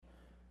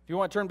If you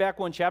want to turn back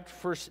one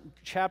first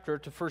chapter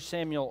to 1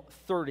 Samuel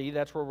 30,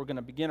 that's where we're going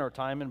to begin our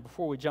time. And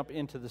before we jump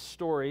into the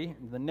story,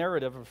 the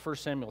narrative of 1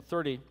 Samuel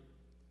 30,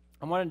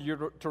 I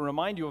wanted to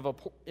remind you of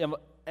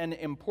an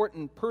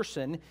important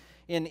person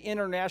in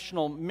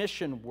international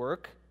mission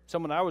work,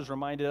 someone I was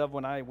reminded of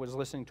when I was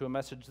listening to a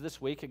message this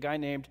week, a guy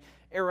named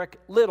Eric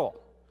Liddell.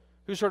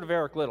 Who's heard of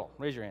Eric Liddell?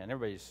 Raise your hand.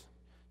 Everybody's.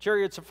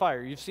 Chariots of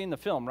Fire. You've seen the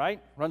film,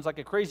 right? Runs like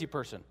a crazy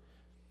person.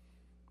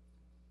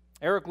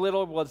 Eric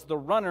Liddell was the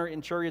runner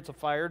in Chariots of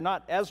Fire.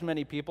 Not as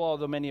many people,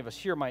 although many of us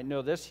here might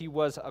know this. He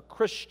was a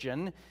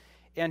Christian,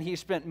 and he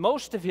spent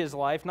most of his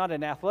life, not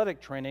in athletic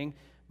training,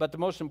 but the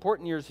most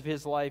important years of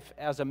his life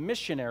as a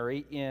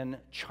missionary in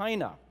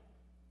China.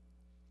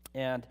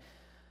 And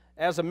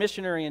as a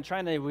missionary in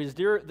China, he was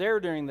there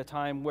during the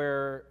time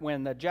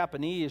when the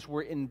Japanese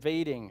were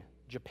invading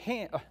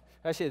Japan.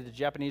 I say the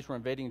Japanese were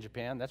invading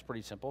Japan. That's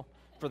pretty simple.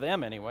 For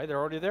them, anyway. They're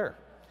already there.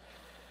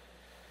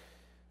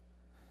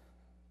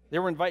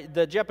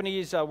 The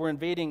Japanese were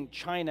invading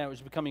China. It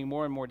was becoming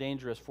more and more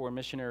dangerous for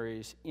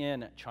missionaries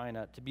in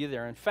China to be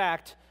there. In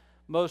fact,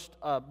 most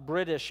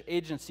British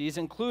agencies,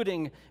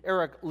 including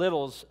Eric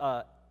Liddell's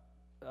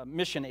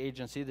mission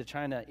agency, the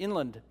China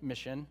Inland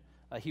Mission,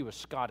 he was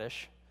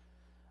Scottish,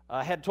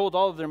 had told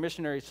all of their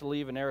missionaries to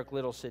leave, and Eric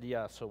Liddell said,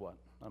 yeah, so what?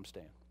 I'm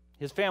staying.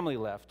 His family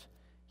left.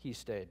 He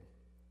stayed.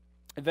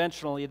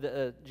 Eventually,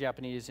 the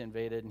Japanese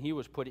invaded, and he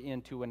was put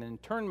into an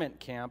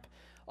internment camp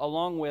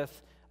along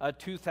with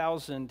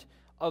 2,000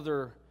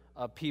 other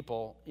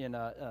people in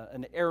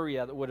an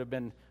area that would have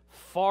been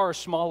far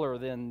smaller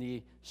than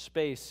the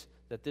space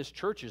that this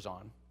church is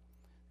on.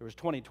 There was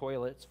 20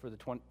 toilets for the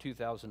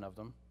 2,000 of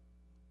them.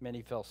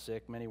 Many fell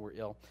sick. Many were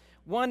ill.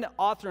 One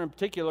author in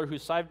particular who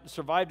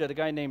survived it, a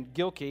guy named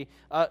Gilkey,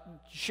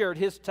 shared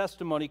his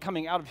testimony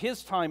coming out of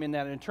his time in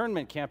that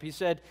internment camp. He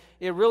said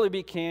it really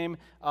became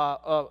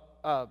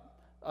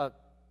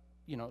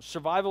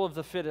survival of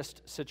the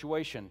fittest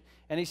situation.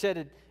 And he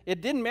said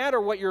it didn't matter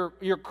what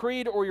your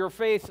creed or your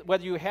faith,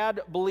 whether you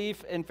had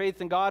belief and faith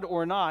in God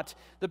or not.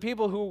 The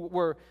people who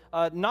were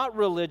not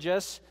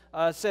religious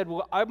said,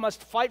 well, I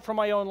must fight for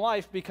my own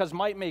life because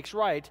might makes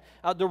right.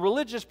 The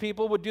religious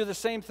people would do the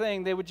same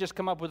thing. They would just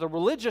come up with a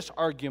religious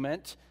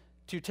argument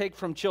to take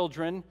from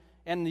children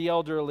and the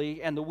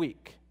elderly and the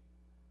weak.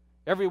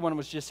 Everyone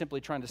was just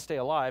simply trying to stay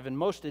alive, and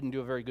most didn't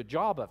do a very good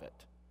job of it.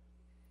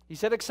 He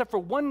said, except for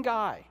one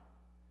guy,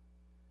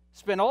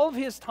 spent all of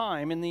his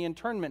time in the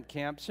internment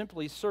camp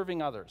simply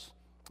serving others.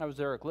 That was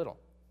Eric Liddell.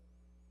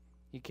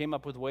 He came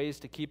up with ways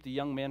to keep the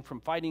young men from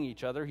fighting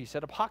each other. He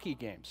set up hockey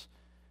games.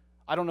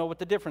 I don't know what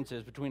the difference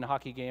is between a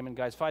hockey game and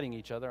guys fighting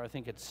each other. I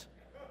think it's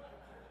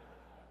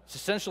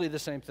essentially the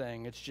same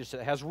thing. It's just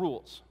it has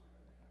rules.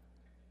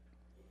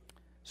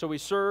 So he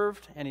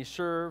served and he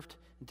served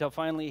until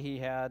finally he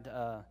had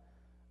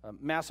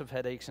massive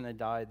headaches and had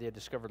died. They had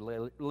discovered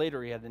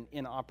later he had an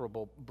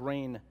inoperable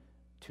brain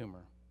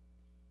tumor.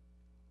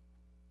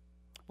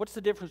 What's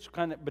the difference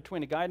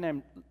between a guy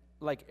named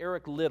like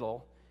Eric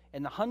Liddell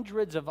and the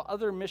hundreds of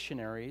other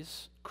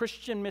missionaries,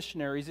 Christian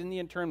missionaries in the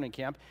internment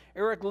camp?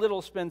 Eric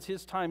Liddell spends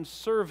his time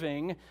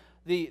serving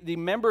the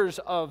members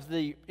of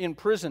the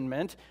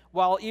imprisonment,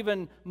 while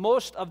even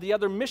most of the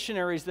other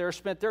missionaries there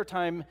spent their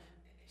time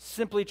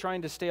simply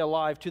trying to stay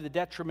alive to the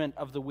detriment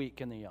of the weak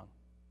and the young.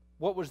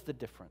 What was the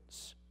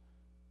difference?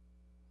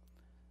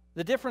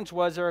 The difference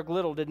was Eric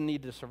Liddell didn't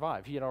need to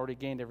survive. He had already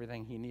gained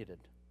everything he needed.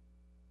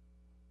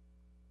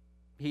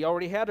 He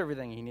already had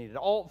everything he needed.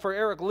 For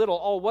Eric Liddell,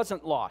 all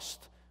wasn't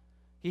lost.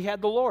 He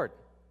had the Lord.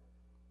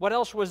 What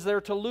else was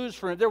there to lose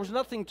for him? There was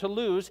nothing to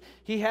lose.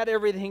 He had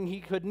everything he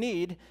could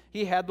need.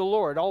 He had the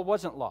Lord. All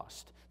wasn't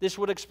lost. This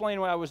would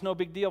explain why it was no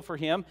big deal for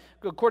him,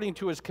 according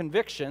to his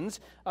convictions,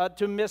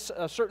 to miss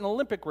certain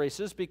Olympic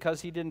races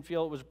because he didn't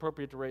feel it was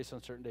appropriate to race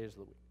on certain days of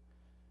the week.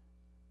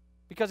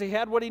 Because he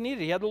had what he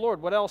needed. He had the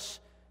Lord. What else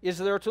is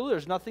there to lose?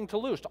 There's nothing to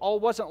lose. All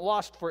wasn't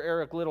lost for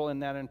Eric Liddell in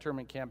that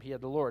internment camp. He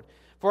had the Lord.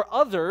 For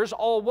others,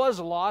 all was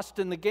lost,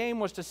 and the game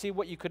was to see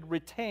what you could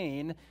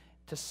retain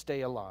to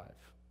stay alive.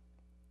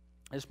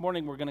 This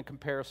morning we're going to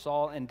compare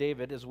Saul and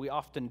David, as we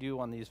often do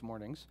on these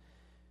mornings.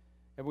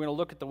 And we're going to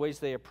look at the ways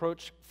they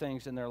approach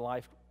things in their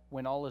life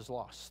when all is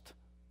lost.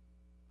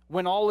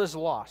 When all is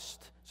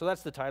lost. So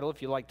that's the title,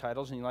 if you like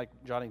titles and you like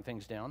jotting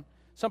things down.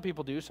 Some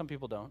people do, some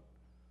people don't.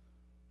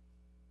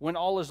 When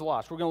all is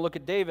lost. We're going to look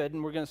at David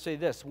and we're going to say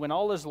this: when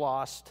all is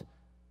lost,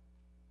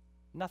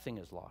 nothing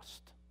is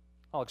lost.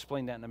 I'll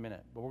explain that in a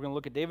minute. But we're going to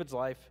look at David's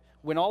life.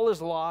 When all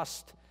is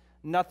lost,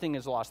 nothing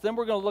is lost. Then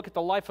we're going to look at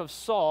the life of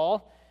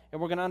Saul,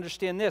 and we're going to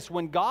understand this: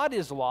 when God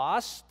is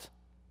lost,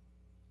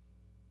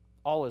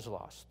 all is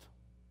lost.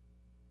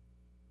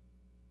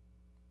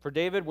 For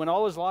David, when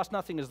all is lost,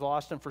 nothing is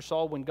lost. And for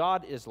Saul, when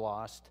God is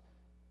lost,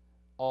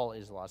 all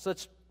is lost.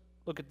 Let's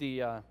look at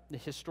the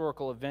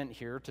historical event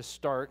here to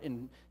start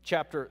in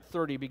chapter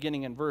 30,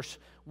 beginning in verse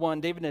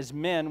 1. David and his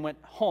men went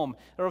home.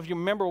 I don't know if you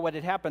remember what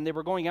had happened. They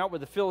were going out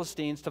with the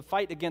Philistines to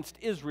fight against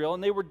Israel,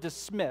 and they were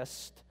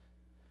dismissed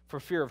for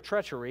fear of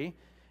treachery.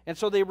 And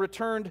so they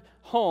returned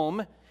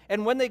home.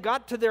 And when they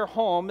got to their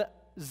home,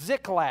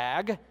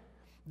 Ziklag,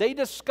 they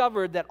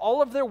discovered that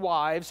all of their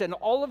wives and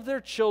all of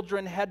their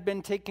children had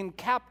been taken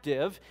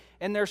captive,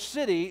 and their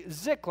city,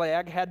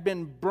 Ziklag, had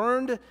been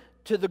burned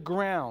to the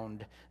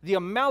ground. The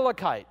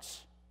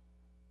Amalekites.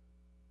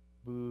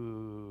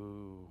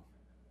 Boo.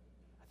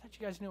 I thought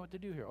you guys knew what to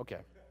do here. Okay.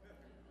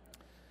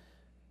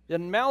 The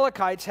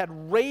Amalekites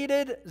had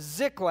raided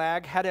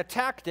Ziklag, had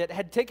attacked it,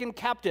 had taken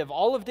captive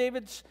all of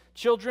David's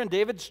children,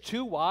 David's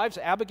 2 wives,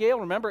 Abigail.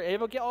 Remember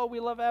Abigail? Oh, we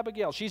love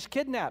Abigail. She's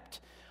kidnapped.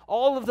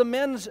 All of the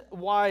men's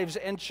wives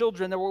and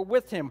children that were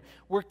with him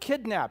were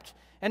kidnapped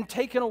and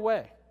taken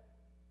away.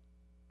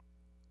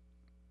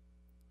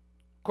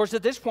 Of course,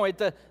 at this point,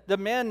 the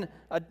men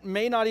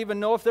may not even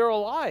know if they're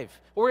alive,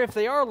 or if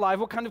they are alive,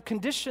 what kind of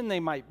condition they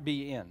might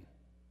be in.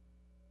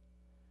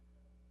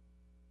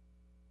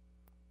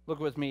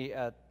 Look with me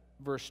at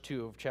verse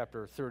 2 of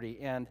chapter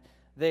 30. And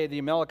they, the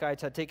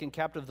Amalekites, had taken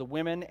captive the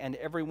women and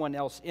everyone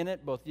else in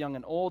it, both young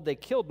and old. They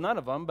killed none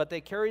of them, but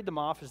they carried them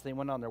off as they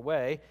went on their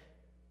way.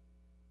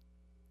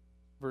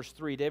 Verse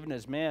 3, David and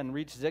his men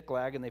reached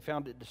Ziklag, and they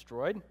found it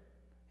destroyed,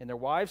 and their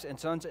wives and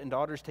sons and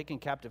daughters taken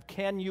captive.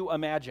 Can you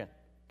imagine?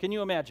 Can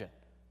you imagine?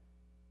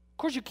 Of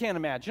course you can't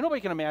imagine. Nobody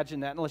can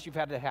imagine that unless you've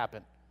had it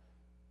happen.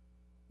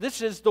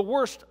 This is the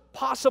worst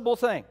possible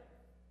thing.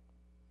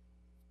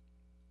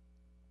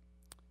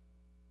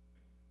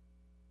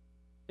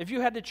 If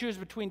you had to choose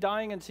between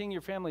dying and seeing your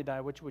family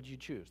die, which would you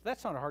choose?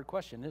 That's not a hard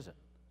question, is it?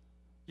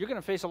 You're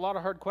going to face a lot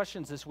of hard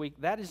questions this week.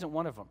 That isn't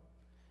one of them.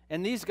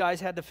 And these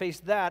guys had to face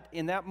that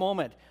in that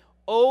moment.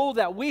 Oh,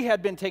 that we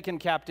had been taken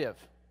captive.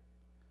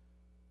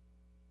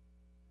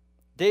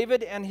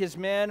 David and his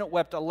men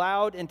wept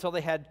aloud until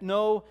they had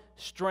no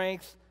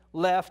strength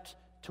left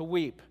to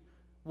weep.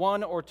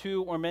 One or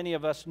two or many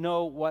of us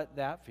know what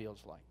that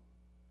feels like.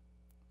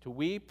 To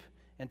weep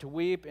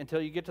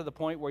until you get to the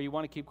point where you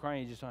want to keep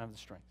crying, you just don't have the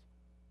strength.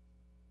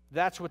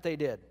 That's what they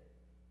did.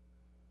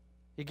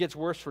 It gets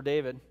worse for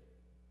David.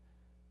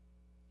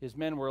 His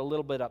men were a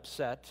little bit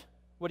upset.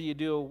 What do you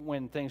do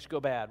when things go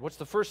bad? What's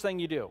the first thing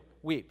you do?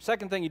 Weep.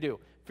 Second thing you do,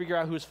 figure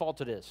out whose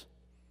fault it is.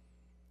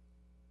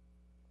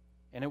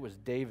 And it was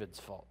David's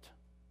fault.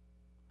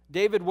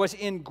 David was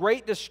in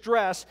great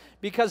distress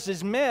because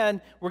his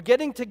men were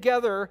getting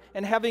together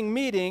and having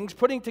meetings,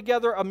 putting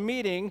together a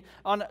meeting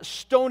on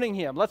stoning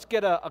him. Let's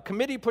get a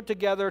committee put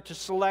together to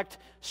select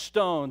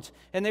stones.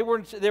 And they were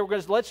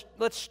going to,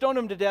 let's stone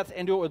him to death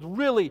and do it with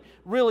really,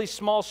 really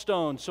small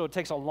stones so it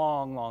takes a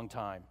long, long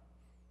time.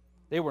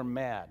 They were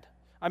mad.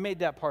 I made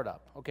that part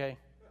up, okay?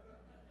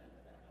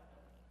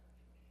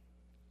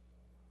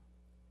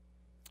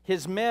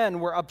 His men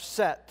were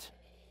upset.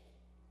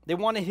 They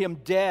wanted him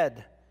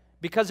dead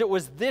because it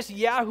was this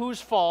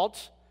Yahoo's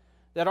fault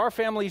that our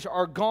families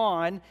are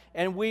gone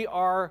and we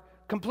are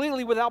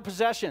completely without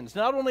possessions.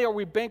 Not only are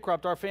we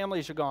bankrupt, our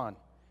families are gone.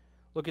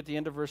 Look at the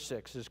end of verse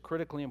 6. It's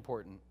critically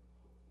important.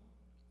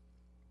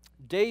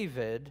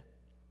 David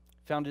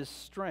found his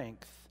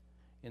strength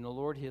in the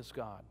Lord his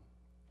God.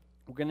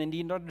 We're going to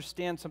need to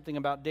understand something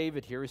about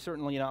David here. He's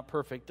certainly not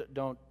perfect.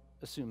 Don't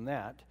assume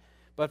that.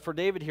 But for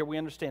David here, we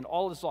understand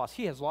all is lost.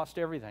 He has lost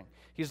everything.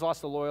 He's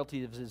lost the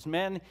loyalty of his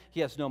men. He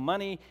has no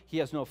money. He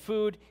has no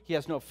food. He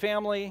has no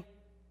family.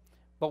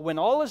 But when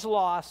all is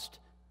lost,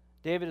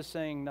 David is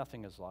saying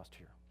nothing is lost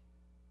here.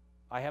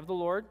 I have the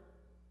Lord,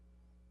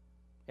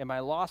 and my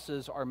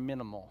losses are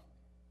minimal.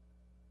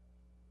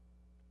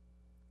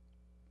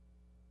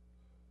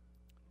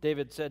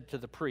 David said to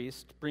the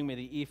priest, "Bring me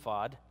the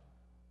ephod."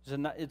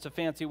 It's a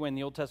fancy way in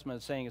the Old Testament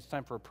of saying it's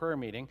time for a prayer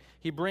meeting.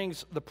 He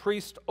brings the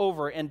priest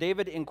over, and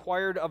David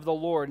inquired of the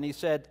Lord, and he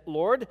said,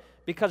 "Lord,"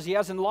 because he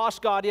hasn't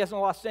lost God, he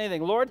hasn't lost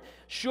anything, "Lord,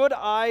 should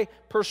I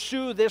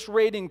pursue this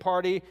raiding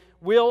party?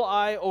 Will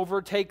I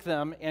overtake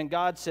them?" And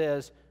God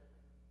says,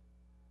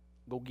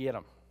 "Go get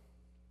them."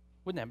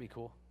 Wouldn't that be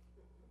cool?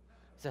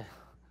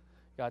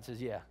 God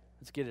says, "Yeah,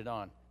 let's get it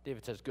on."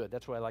 David says, "Good,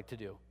 that's what I like to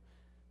do."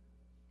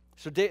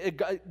 So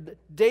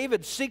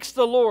David seeks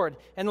the Lord,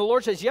 and the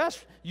Lord says,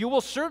 "Yes, you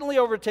will certainly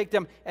overtake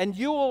them, and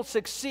you will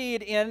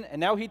succeed in," and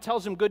now he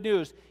tells him good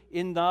news,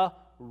 "in the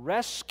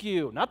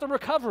rescue," not the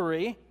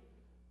recovery.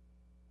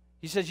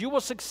 He says, "You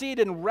will succeed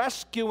in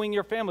rescuing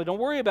your family. Don't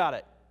worry about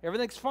it.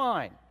 Everything's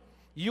fine.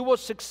 You will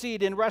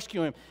succeed in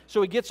rescuing him."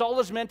 So he gets all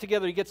his men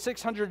together. He gets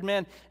 600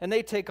 men, and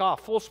they take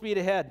off full speed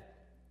ahead.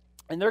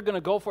 And they're going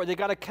to go for it. They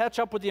got to catch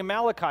up with the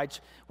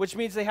Amalekites, which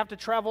means they have to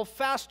travel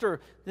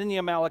faster than the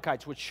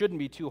Amalekites, which shouldn't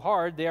be too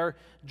hard. They're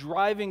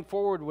driving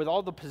forward with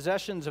all the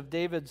possessions of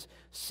David's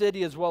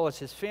city as well as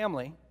his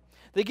family.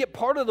 They get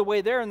part of the way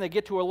there, and they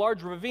get to a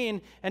large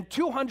ravine, and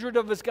 200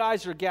 of his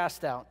guys are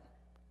gassed out.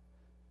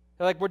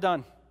 They're like, "We're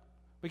done.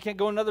 We can't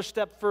go another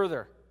step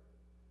further."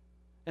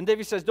 And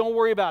David says, "Don't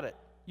worry about it.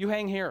 You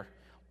hang here.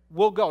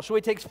 We'll go." So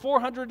he takes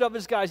 400 of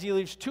his guys. He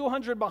leaves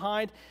 200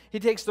 behind. He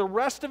takes the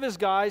rest of his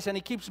guys, and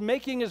he keeps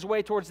making his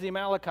way towards the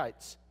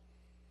Amalekites.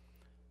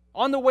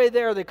 On the way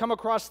there, they come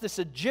across this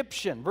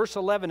Egyptian. Verse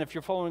 11, if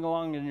you're following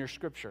along in your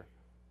scripture.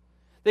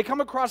 They come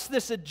across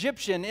this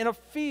Egyptian in a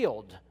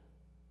field.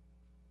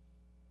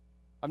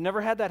 I've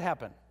never had that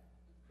happen.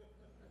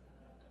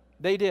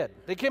 They did.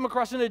 They came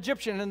across an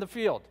Egyptian in the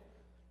field.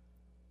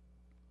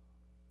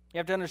 You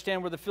have to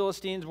understand where the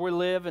Philistines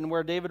live and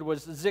where David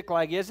was,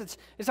 Ziklag is.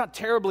 It's not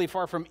terribly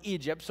far from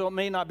Egypt, so it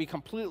may not be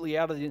completely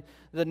out of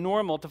the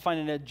normal to find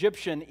an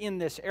Egyptian in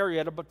this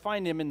area, but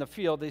find him in the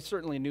field. They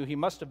certainly knew he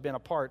must have been a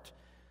part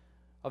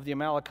of the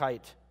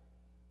Amalekite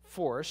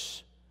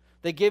force.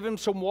 They gave him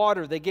some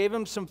water. They gave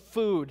him some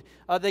food.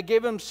 They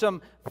gave him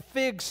some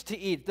figs to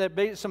eat,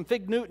 some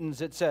fig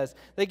Newtons, it says.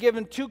 They gave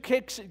him 2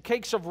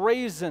 cakes of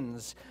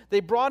raisins.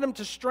 They brought him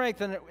to strength,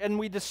 and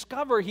we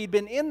discover he'd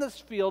been in this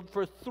field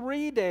for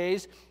 3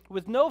 days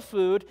with no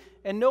food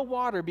and no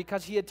water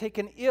because he had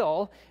taken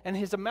ill, and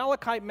his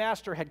Amalekite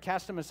master had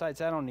cast him aside and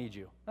said, I don't need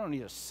you. I don't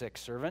need a sick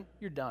servant.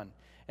 You're done.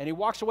 And he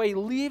walks away. He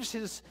leaves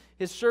his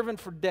servant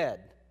for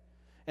dead.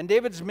 And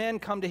David's men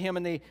come to him,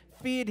 and they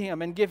feed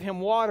him and give him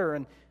water,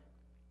 and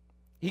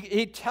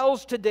he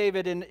tells to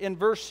David in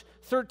verse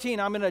 13,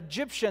 I'm an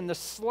Egyptian, the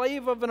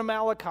slave of an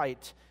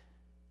Amalekite.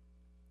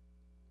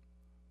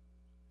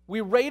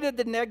 We raided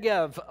the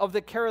Negev of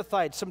the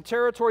Kerethites, some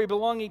territory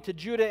belonging to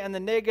Judah, and the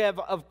Negev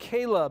of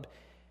Caleb.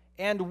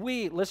 And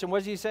listen, what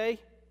does he say?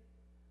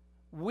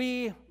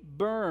 We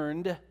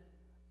burned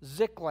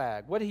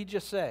Ziklag. What did he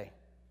just say?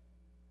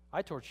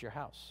 I torched your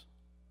house.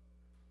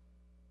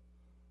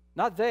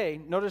 Not they.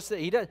 Notice that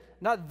he does.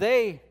 Not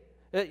they.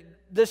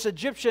 This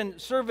Egyptian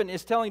servant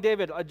is telling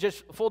David,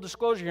 just full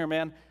disclosure here,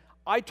 man,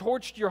 I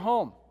torched your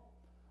home.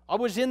 I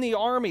was in the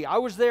army. I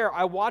was there.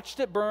 I watched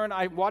it burn.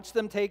 I watched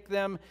them take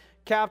them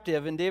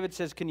captive. And David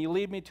says, can you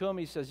lead me to him?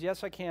 He says,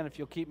 yes, I can if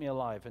you'll keep me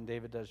alive. And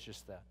David does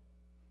just that.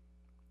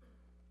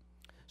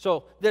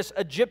 So this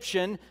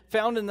Egyptian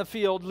found in the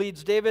field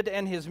leads David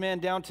and his men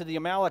down to the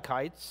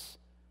Amalekites.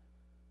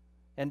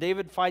 And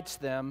David fights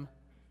them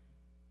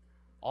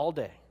all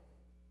day.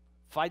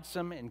 Fights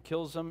them and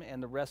kills them,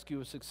 and the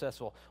rescue is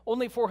successful.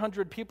 Only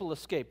 400 people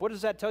escape. What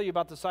does that tell you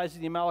about the size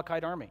of the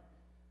Amalekite army?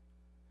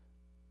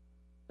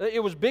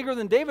 It was bigger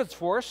than David's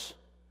force.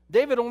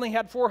 David only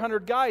had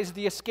 400 guys.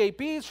 The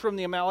escapees from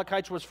the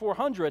Amalekites was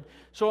 400,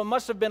 so it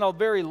must have been a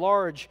very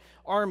large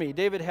army.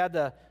 David had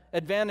the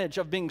advantage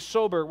of being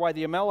sober, while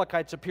the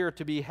Amalekites appear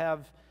to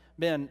have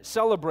been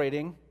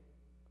celebrating.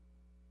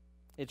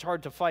 It's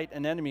hard to fight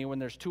an enemy when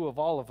there's 2 of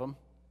all of them.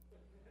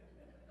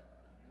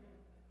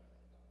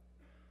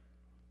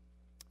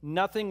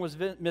 Nothing was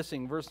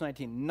missing, verse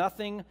 19.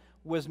 Nothing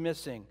was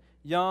missing,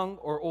 young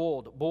or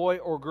old, boy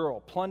or girl,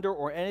 plunder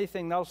or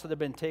anything else that had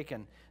been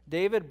taken.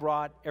 David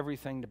brought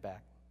everything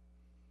back.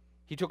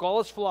 He took all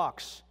his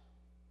flocks.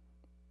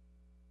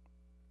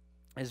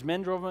 His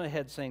men drove him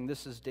ahead, saying,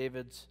 this is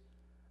David's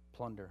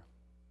plunder.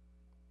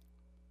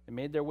 They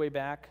made their way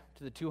back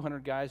to the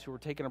 200 guys who were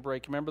taking a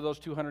break. Remember those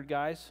 200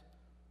 guys?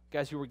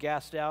 Guys who were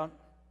gassed out?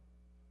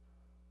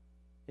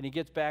 And he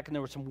gets back, and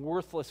there were some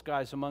worthless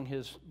guys among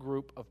his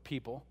group of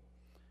people.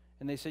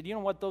 And they said, you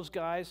know what, those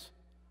guys,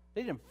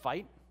 they didn't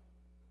fight.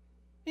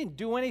 They didn't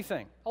do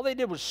anything. All they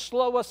did was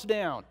slow us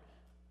down.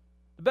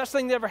 The best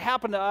thing that ever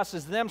happened to us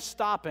is them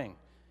stopping.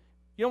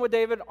 You know what,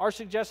 David, our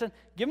suggestion?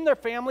 Give them their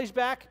families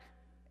back.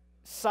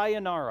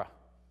 Sayonara.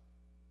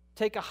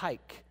 Take a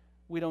hike.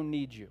 We don't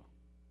need you.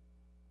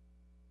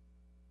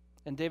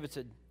 And David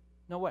said,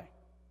 no way.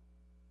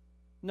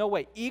 No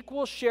way.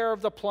 Equal share of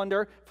the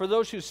plunder for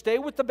those who stay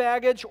with the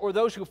baggage or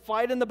those who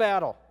fight in the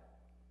battle.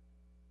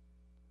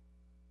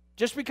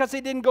 Just because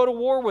they didn't go to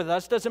war with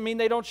us doesn't mean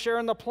they don't share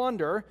in the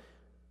plunder.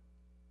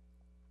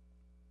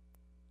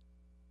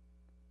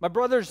 My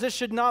brothers, this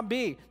should not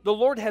be. The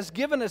Lord has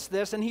given us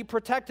this, and He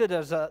protected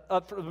us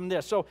from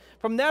this. So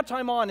from that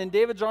time on, in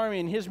David's army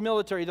and his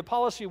military, the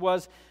policy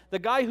was the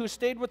guy who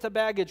stayed with the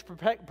baggage,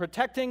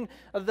 protecting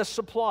the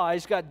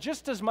supplies, got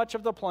just as much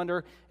of the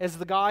plunder as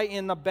the guy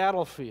in the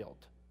battlefield.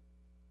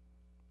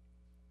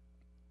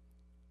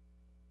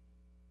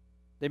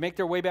 They make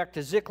their way back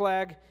to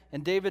Ziklag,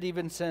 and David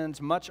even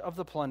sends much of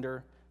the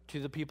plunder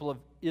to the people of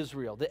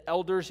Israel, the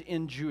elders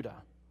in Judah,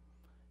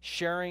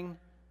 sharing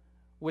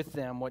with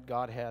them what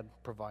God had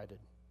provided.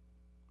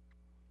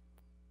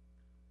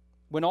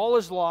 When all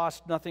is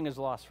lost, nothing is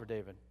lost for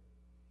David,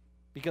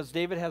 because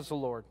David has the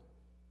Lord.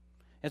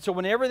 And so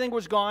when everything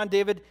was gone,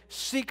 David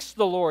seeks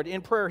the Lord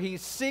in prayer. He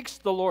seeks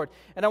the Lord.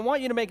 And I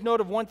want you to make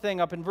note of one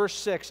thing up in verse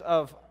 6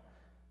 of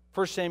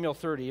 1 Samuel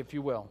 30, if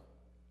you will.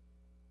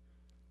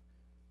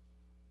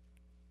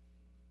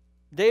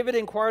 David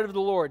inquired of the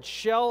Lord,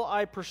 shall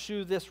I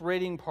pursue this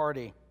raiding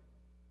party?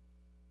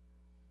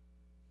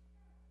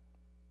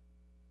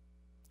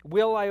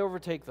 Will I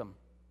overtake them?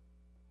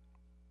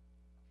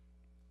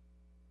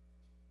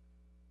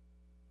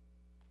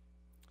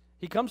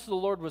 He comes to the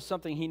Lord with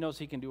something he knows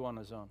he can do on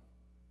his own.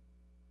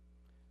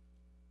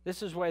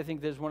 This is why I think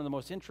this is one of the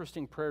most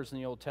interesting prayers in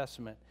the Old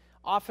Testament.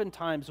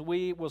 Oftentimes,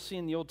 we will see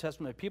in the Old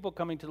Testament people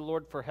coming to the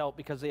Lord for help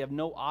because they have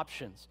no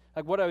options.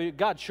 Like,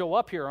 God, show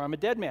up here, I'm a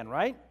dead man,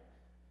 right?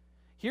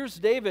 Here's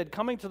David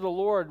coming to the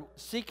Lord,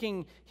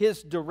 seeking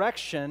His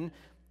direction,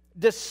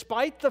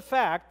 despite the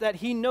fact that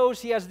he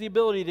knows he has the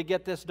ability to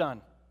get this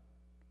done.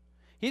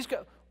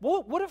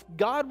 What if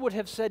God would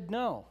have said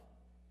no?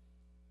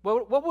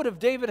 What would have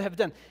David have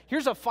done?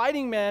 Here's a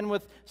fighting man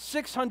with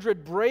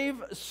 600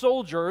 brave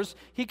soldiers.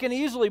 He can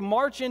easily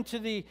march into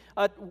the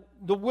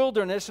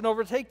wilderness and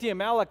overtake the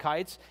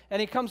Amalekites. And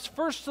he comes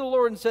first to the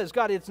Lord and says,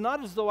 God, it's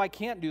not as though I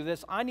can't do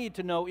this. I need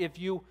to know if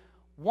you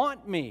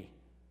want me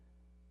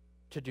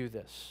to do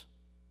this.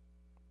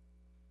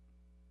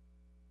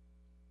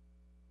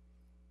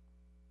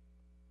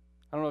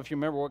 I don't know if you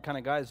remember what kind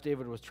of guys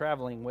David was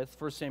traveling with.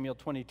 1 Samuel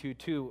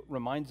 22:2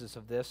 reminds us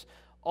of this.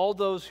 All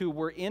those who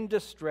were in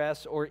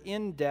distress or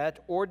in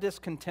debt or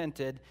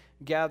discontented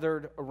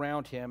gathered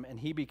around him, and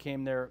he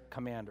became their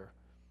commander.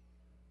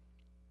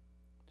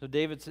 So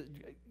David,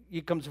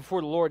 he comes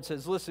before the Lord and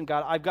says, listen,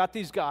 God, I've got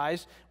these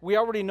guys. We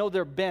already know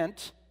they're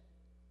bent,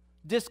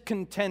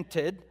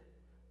 discontented,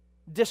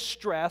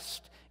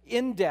 distressed,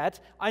 in debt.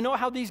 I know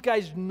how these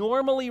guys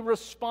normally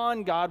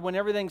respond, God, when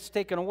everything's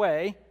taken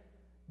away,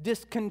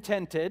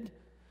 discontented.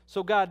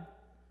 So God,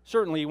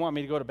 certainly you want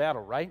me to go to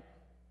battle, right?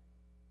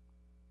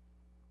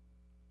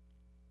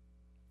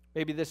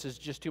 Maybe this is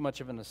just too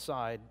much of an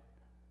aside.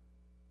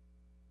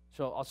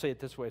 So I'll say it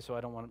this way so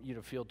I don't want you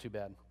to feel too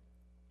bad.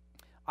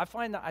 I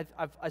find that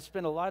I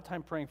spend a lot of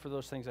time praying for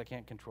those things I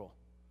can't control.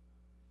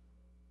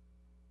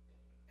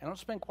 And I don't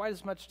spend quite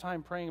as much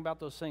time praying about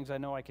those things I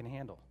know I can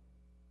handle.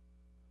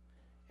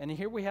 And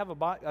here we have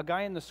a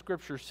guy in the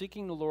Scripture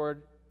seeking the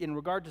Lord in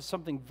regard to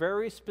something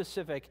very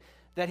specific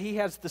that he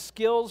has the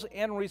skills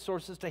and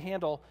resources to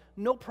handle,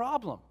 no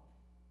problem.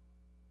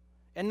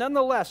 And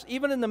nonetheless,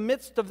 even in the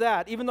midst of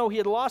that, even though he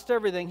had lost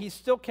everything, he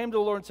still came to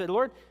the Lord and said,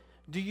 Lord,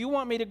 do you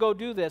want me to go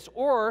do this?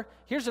 Or,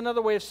 here's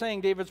another way of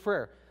saying David's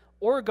prayer.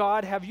 Or,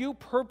 God, have you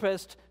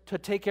purposed to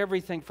take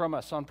everything from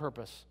us on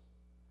purpose?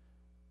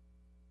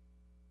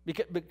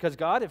 Because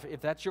God,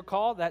 if that's your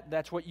call,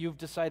 that's what you've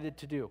decided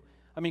to do.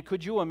 I mean,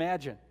 could you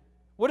imagine?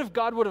 What if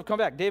God would have come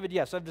back? David,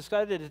 yes, I've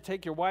decided to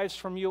take your wives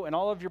from you and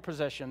all of your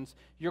possessions.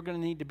 You're going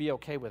to need to be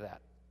okay with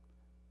that.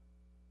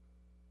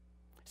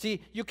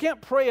 See, you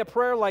can't pray a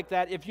prayer like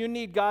that if you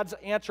need God's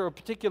answer a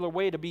particular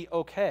way to be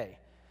okay.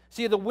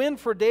 See, the win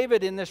for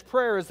David in this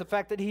prayer is the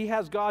fact that he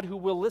has God who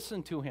will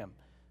listen to him.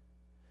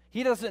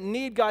 He doesn't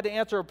need God to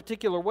answer a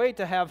particular way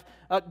to have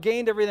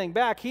gained everything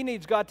back. He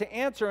needs God to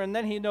answer, and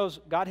then he knows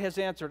God has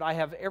answered. I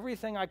have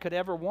everything I could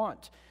ever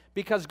want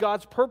because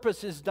God's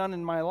purpose is done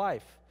in my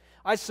life.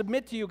 I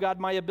submit to you, God,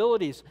 my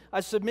abilities. I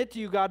submit to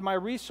you, God, my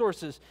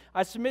resources.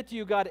 I submit to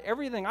you, God,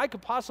 everything I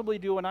could possibly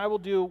do, and I will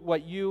do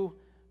what you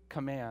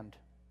command.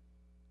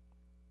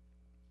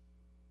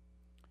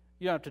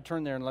 You don't have to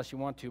turn there unless you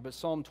want to, but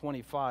Psalm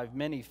 25,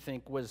 many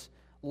think, was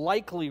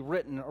likely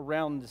written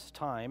around this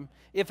time.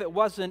 If it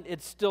wasn't,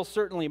 it still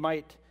certainly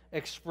might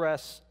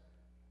express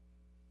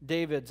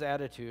David's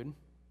attitude.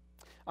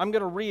 I'm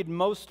going to read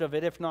most of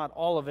it, if not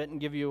all of it, and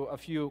give you a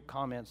few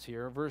comments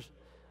here.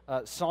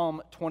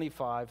 Psalm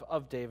 25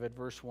 of David,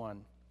 verse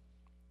 1.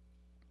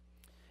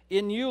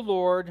 In you,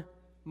 Lord,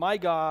 my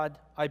God,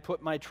 I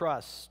put my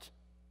trust.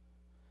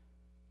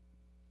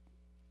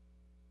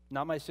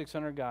 Not my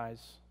 600 guys.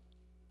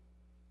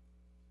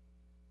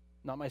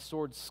 Not my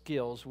sword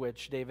skills,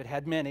 which David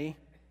had many.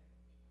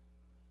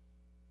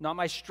 Not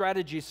my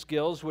strategy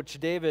skills, which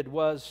David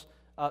was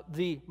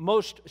the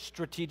most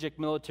strategic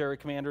military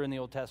commander in the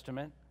Old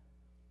Testament.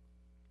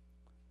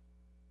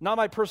 Not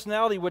my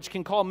personality, which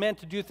can call men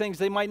to do things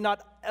they might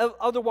not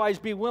otherwise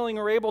be willing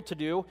or able to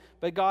do.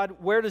 But God,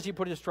 where does he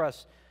put his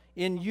trust?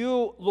 In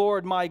you,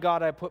 Lord, my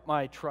God, I put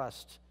my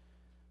trust.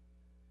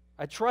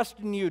 I trust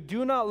in you.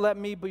 Do not let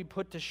me be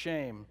put to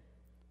shame,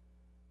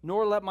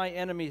 nor let my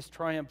enemies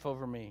triumph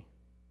over me.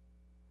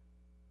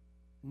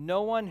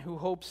 No one who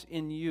hopes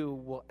in you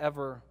will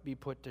ever be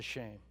put to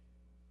shame.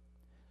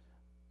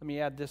 Let me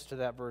add this to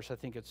that verse. I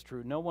think it's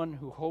true. No one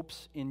who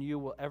hopes in you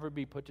will ever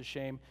be put to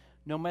shame,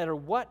 no matter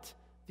what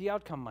the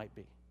outcome might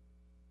be.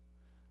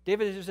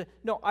 David is saying,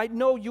 no, I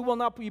know you will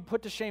not be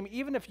put to shame,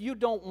 even if you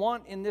don't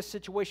want in this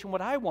situation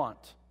what I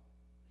want.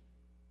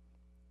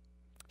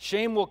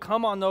 Shame will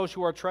come on those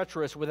who are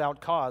treacherous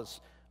without cause,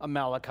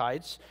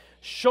 Amalekites.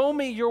 Show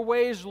me your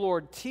ways,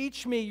 Lord.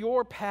 Teach me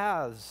your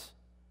paths.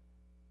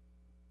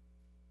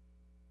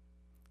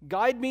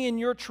 Guide me in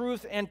your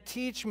truth and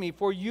teach me,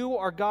 for you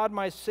are God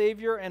my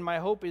Savior, and my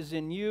hope is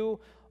in you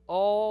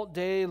all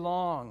day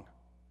long.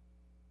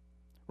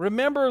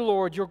 Remember,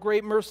 Lord, your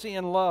great mercy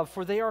and love,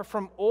 for they are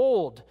from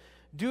old.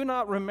 Do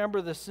not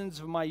remember the sins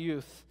of my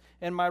youth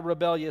and my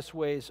rebellious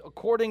ways.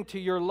 According to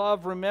your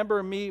love,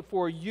 remember me,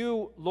 for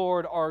you,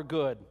 Lord, are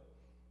good.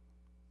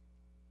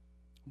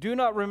 Do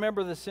not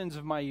remember the sins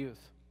of my youth.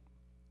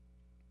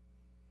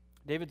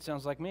 David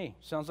sounds like me.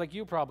 Sounds like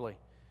you probably.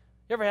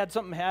 You ever had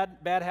something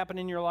bad happen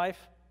in your life?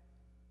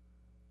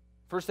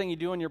 First thing you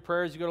do in your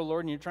prayer is you go to the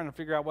Lord and you're trying to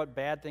figure out what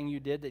bad thing you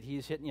did that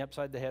he's hitting you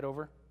upside the head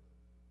over.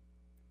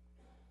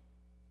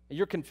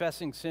 You're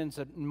confessing sins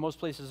that in most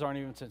places aren't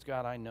even sins.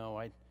 God, I know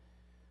I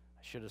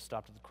should have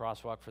stopped at the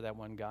crosswalk for that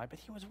one guy, but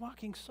he was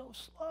walking so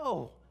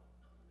slow.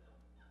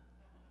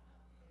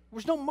 There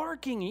was no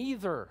marking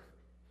either.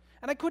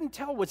 And I couldn't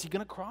tell, was he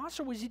going to cross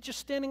or was he just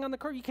standing on the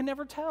curb? You can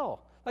never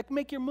tell. Like,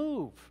 make your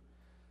move.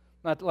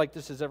 Not like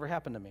this has ever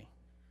happened to me.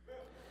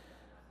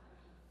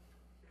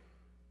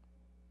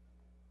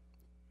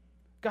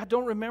 God,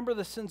 don't remember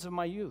the sins of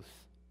my youth.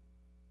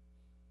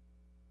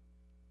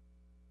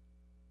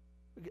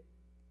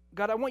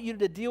 God, I want you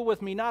to deal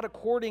with me not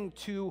according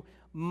to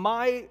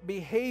my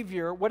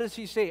behavior. What does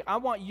he say? I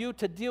want you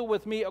to deal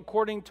with me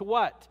according to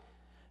what?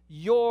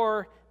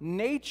 Your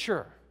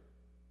nature.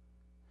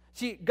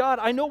 See, God,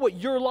 I know what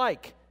you're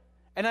like,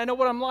 and I know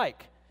what I'm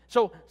like.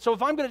 So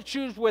if I'm going to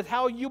choose with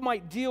how you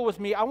might deal with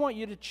me, I want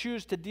you to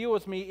choose to deal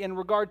with me in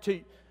regard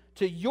to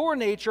your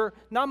nature,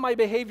 not my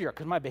behavior,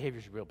 because my behavior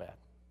is real bad.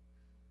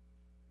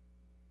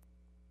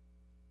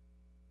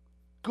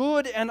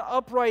 Good and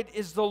upright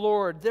is the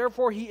Lord.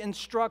 Therefore, he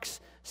instructs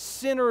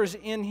sinners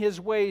in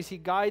his ways. He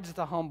guides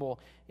the humble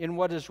in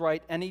what is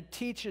right, and he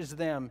teaches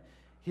them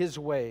his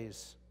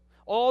ways.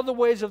 All the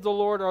ways of the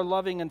Lord are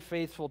loving and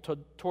faithful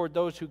toward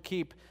those who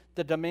keep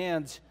the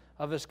demands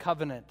of his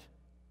covenant.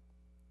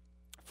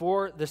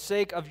 For the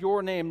sake of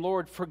your name,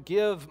 Lord,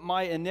 forgive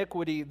my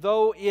iniquity,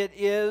 though it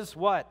is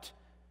what?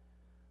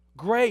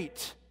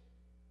 Great.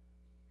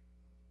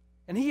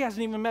 And he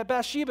hasn't even met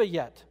Bathsheba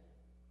yet.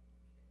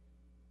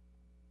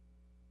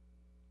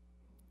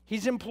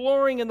 He's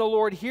imploring in the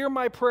Lord, hear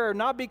my prayer,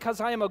 not because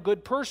I am a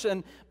good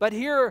person, but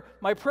hear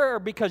my prayer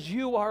because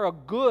you are a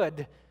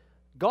good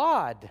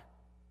God.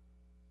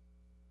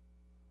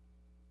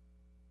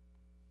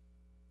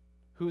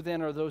 Who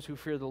then are those who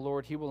fear the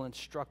Lord? He will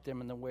instruct them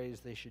in the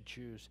ways they should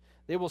choose.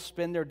 They will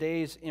spend their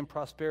days in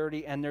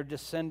prosperity, and their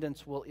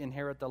descendants will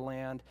inherit the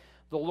land.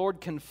 The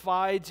Lord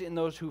confides in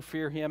those who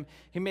fear him.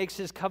 He makes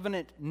his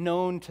covenant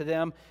known to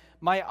them.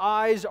 My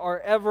eyes are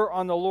ever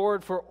on the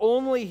Lord, for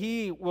only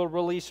he will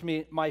release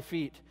my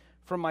feet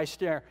from my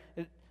snare.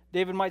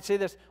 David might say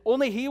this,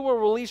 only he will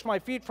release my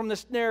feet from the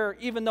snare,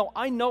 even though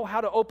I know how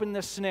to open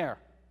this snare.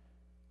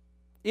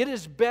 It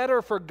is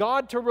better for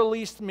God to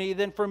release me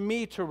than for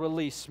me to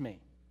release me.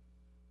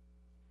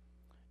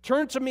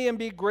 Turn to me and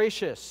be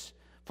gracious,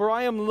 for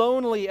I am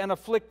lonely and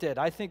afflicted.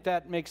 I think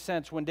that makes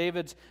sense. When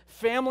David's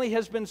family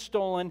has been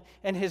stolen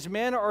and his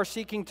men are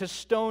seeking to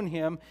stone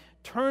him,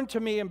 turn to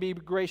me and be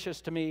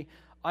gracious to me.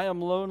 I am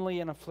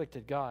lonely and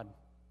afflicted. God,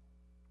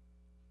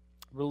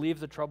 relieve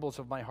the troubles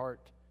of my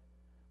heart.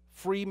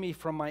 Free me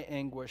from my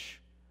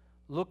anguish.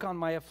 Look on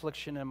my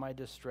affliction and my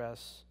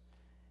distress,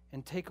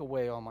 and take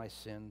away all my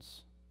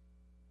sins.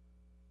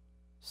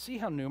 See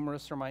how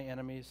numerous are my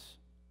enemies,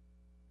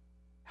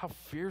 how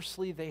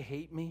fiercely they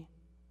hate me.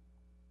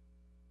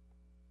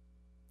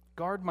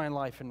 Guard my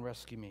life and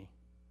rescue me.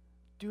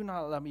 Do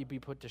not let me be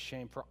put to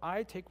shame, for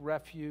I take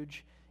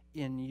refuge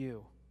in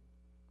you.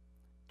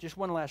 Just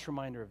one last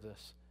reminder of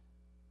this.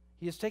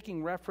 He is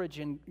taking refuge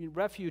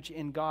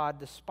in God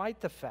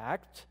despite the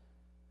fact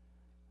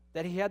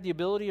that he had the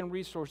ability and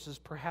resources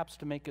perhaps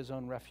to make his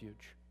own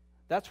refuge.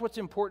 That's what's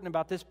important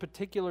about this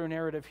particular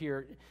narrative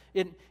here.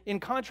 In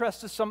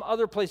contrast to some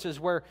other places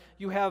where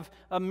you have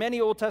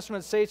many Old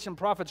Testament saints and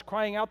prophets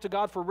crying out to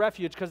God for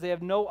refuge because they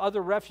have no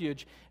other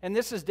refuge. And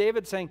this is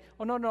David saying,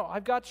 oh, no,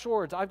 I've got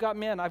swords, I've got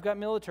men, I've got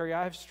military,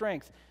 I have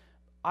strength.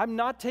 I'm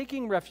not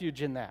taking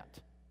refuge in that.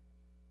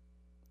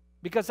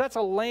 Because that's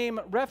a lame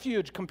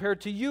refuge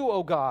compared to you,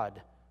 O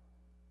God.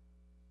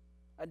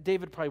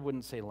 David probably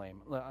wouldn't say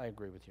lame. I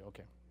agree with you.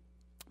 Okay.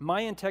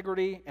 May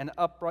integrity and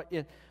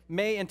uprightness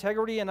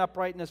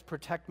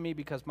protect me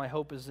because my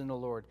hope is in the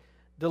Lord.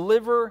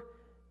 Deliver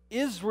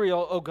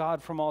Israel, O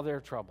God, from all their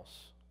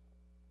troubles.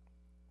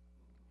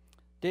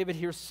 David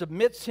here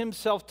submits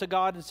himself to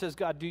God and says,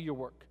 God, do your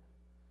work.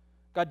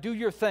 God, do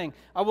your thing.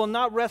 I will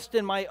not rest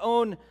in my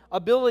own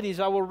abilities.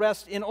 I will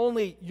rest in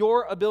only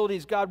your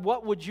abilities. God,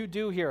 what would you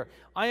do here?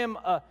 I am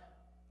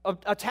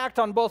attacked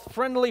on both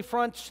friendly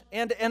fronts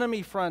and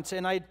enemy fronts,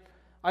 and I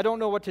don't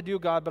know what to do,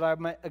 God, but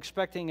I'm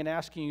expecting and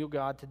asking you,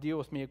 God, to deal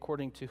with me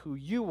according to who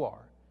you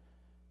are,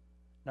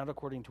 not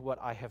according to what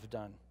I have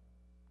done.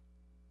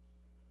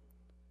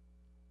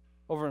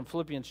 Over in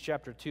Philippians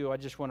chapter 2, I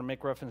just want to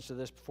make reference to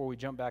this before we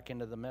jump back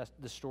into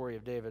the story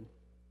of David.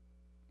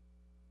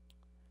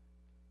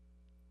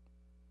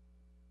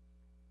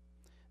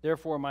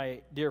 Therefore,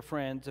 my dear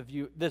friends,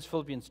 this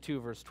Philippians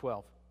 2, verse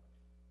 12.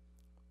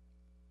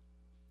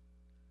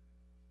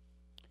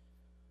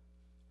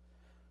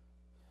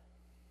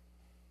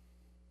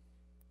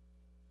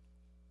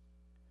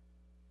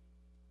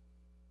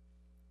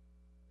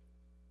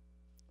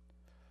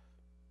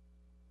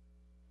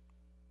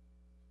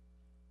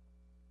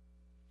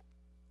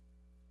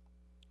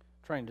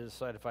 Trying to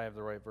decide if I have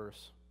the right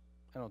verse.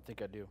 I don't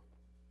think I do.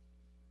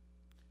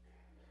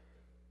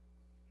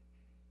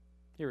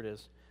 Here it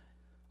is.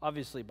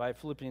 Obviously, by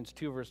Philippians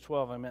 2, verse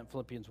 12, I meant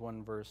Philippians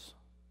 1, verse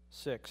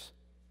 6.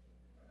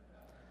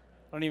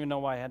 I don't even know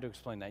why I had to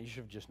explain that. You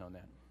should have just known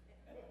that.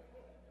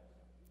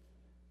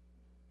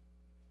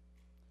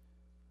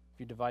 If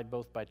you divide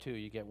both by 2,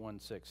 you get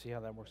 1/6. See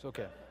how that works?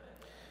 Okay.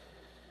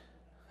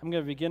 I'm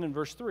going to begin in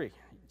verse 3.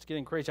 It's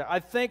getting crazy.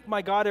 I thank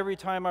my God every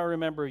time I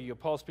remember you.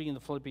 Paul speaking to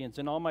the Philippians.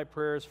 In all my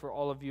prayers for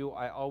all of you,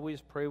 I always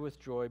pray with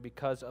joy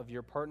because of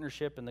your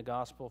partnership in the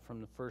gospel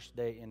from the first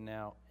day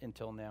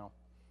until now.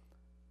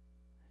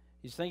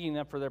 He's thanking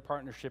them for their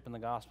partnership in the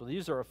gospel.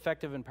 These are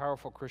effective and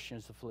powerful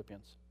Christians, the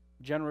Philippians.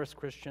 generous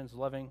Christians,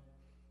 loving.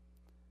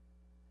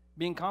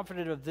 Being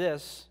confident of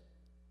this,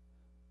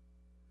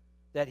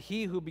 that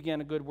he who began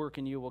a good work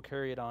in you will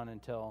carry it on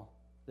until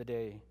the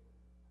day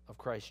of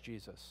Christ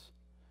Jesus.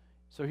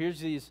 So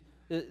here's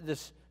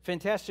this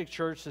fantastic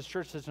church. This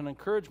church is an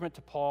encouragement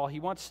to Paul. He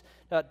wants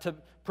to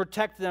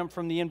protect them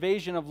from the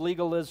invasion of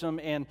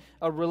legalism and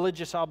a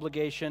religious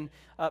obligation.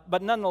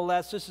 But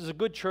nonetheless, this is a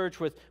good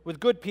church with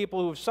good people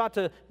who have sought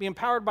to be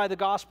empowered by the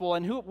gospel.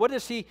 And what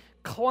does he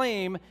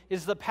claim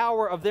is the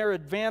power of their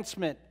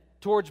advancement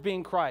towards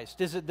being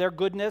Christ? Is it their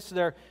goodness,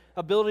 their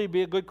ability to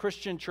be a good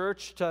Christian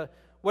church?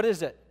 What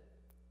is it?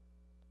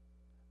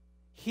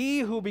 He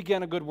who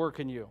began a good work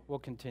in you will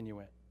continue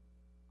it.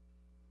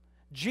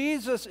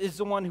 Jesus is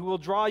the one who will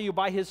draw you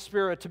by his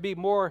Spirit to be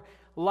more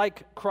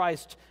like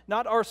Christ.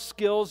 Not our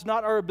skills,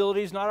 not our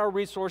abilities, not our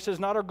resources,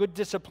 not our good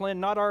discipline,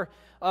 not our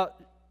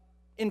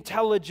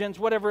intelligence,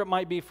 whatever it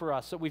might be for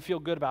us that we feel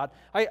good about.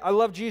 I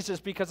love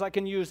Jesus because I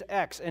can use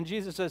X. And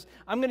Jesus says,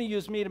 I'm going to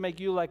use me to make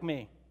you like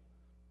me.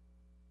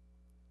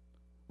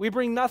 We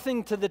bring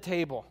nothing to the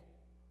table.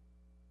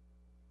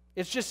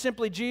 It's just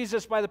simply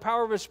Jesus, by the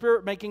power of his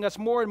Spirit, making us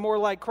more and more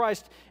like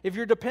Christ. If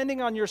you're depending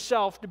on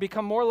yourself to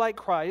become more like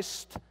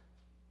Christ,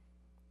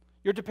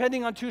 you're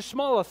depending on too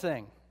small a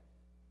thing.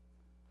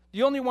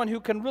 The only one who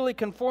can really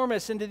conform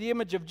us into the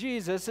image of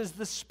Jesus is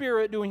the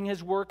Spirit doing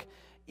his work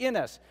in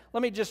us.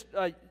 Let me just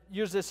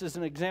use this as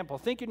an example.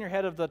 Think in your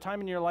head of the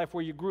time in your life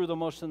where you grew the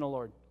most in the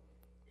Lord.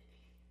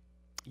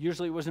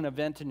 Usually it was an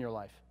event in your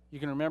life. You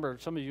can remember,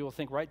 some of you will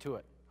think right to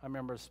it. I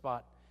remember a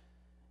spot.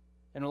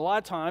 And a lot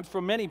of times,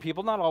 for many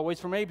people, not always,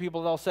 for many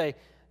people, they'll say,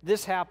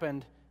 this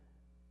happened,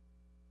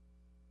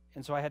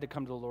 and so I had to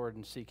come to the Lord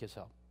and seek his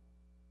help.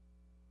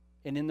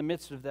 And in the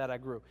midst of that, I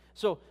grew.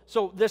 So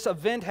this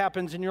event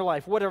happens in your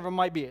life, whatever it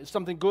might be. It's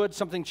something good,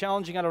 something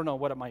challenging, I don't know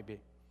what it might be.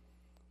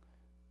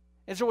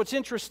 And so what's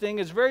interesting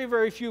is very,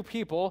 very few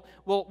people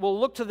will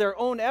look to their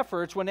own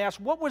efforts when asked,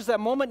 what was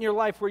that moment in your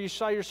life where you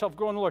saw yourself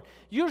grow in the Lord?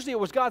 Usually it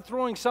was God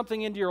throwing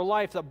something into your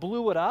life that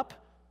blew it up.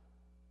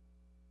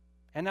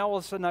 And now all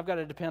of a sudden I've got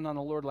to depend on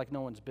the Lord like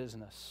no one's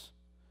business.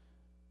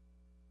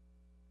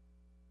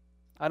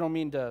 I don't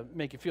mean to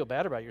make you feel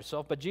bad about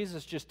yourself, but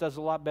Jesus just does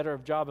a lot better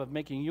of job of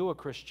making you a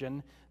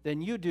Christian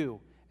than you do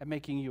at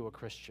making you a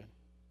Christian.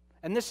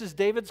 And this is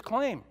David's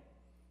claim.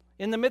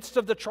 In the midst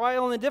of the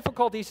trial and the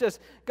difficulty, he says,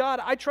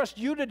 God, I trust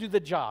you to do the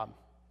job.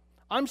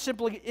 I'm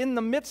simply in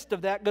the midst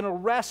of that going to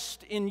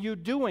rest in you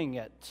doing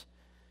it.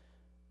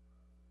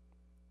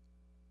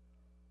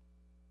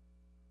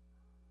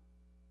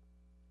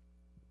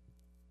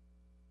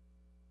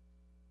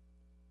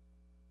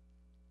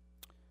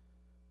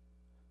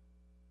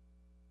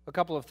 A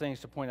couple of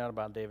things to point out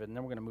about David, and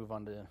then we're going to move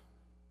on to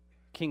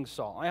King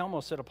Saul. I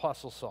almost said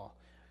Apostle Saul.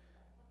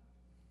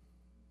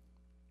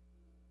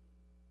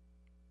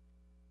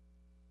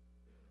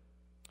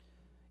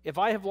 If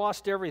I have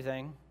lost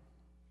everything,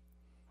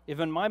 if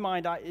in my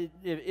mind,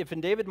 if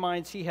in David's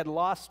mind he had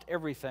lost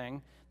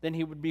everything, then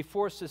he would be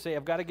forced to say,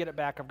 I've got to get it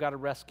back, I've got to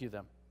rescue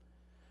them.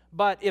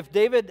 But if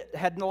David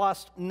had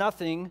lost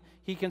nothing,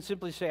 he can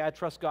simply say, I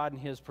trust God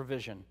and his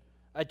provision.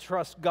 I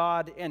trust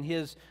God and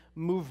his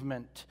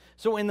movement.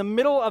 So in the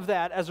middle of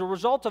that, as a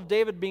result of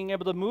David being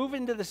able to move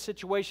into the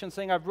situation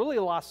saying, I've really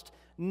lost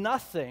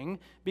nothing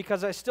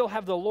because I still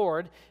have the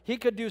Lord, he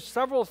could do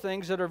several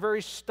things that are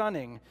very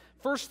stunning.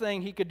 First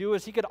thing he could do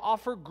is he could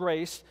offer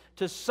grace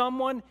to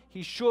someone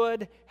he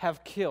should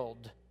have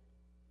killed.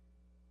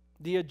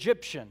 The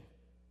Egyptian.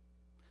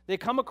 They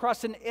come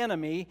across an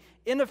enemy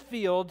in a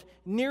field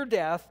near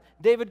death.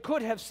 David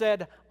could have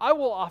said, I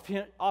will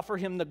offer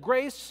him the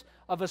grace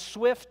of a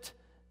swift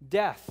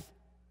death.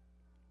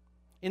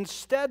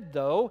 Instead,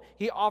 though,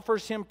 he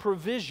offers him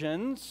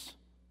provisions,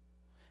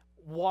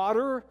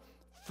 water,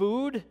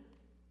 food,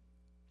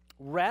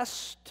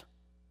 rest.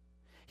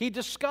 He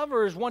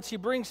discovers, once he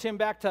brings him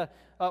back to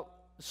a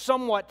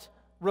somewhat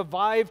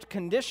revived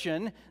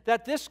condition,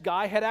 that this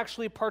guy had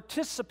actually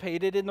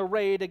participated in the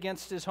raid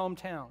against his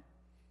hometown.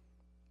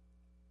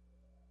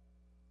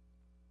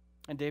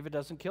 And David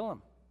doesn't kill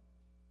him.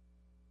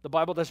 The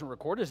Bible doesn't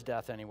record his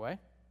death anyway.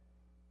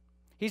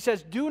 He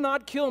says, do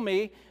not kill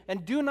me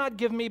and do not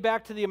give me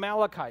back to the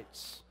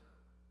Amalekites.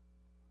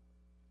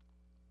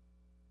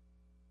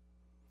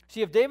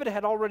 See, if David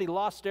had already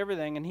lost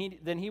everything,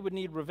 then he would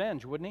need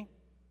revenge, wouldn't he?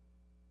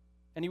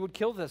 And he would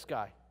kill this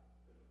guy.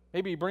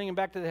 Maybe bring him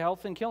back to the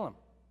health and kill him.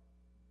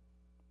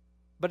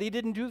 But he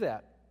didn't do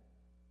that.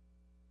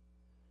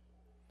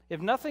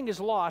 If nothing is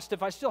lost,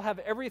 if I still have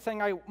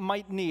everything I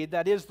might need,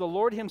 that is the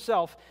Lord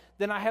himself,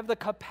 then I have the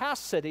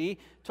capacity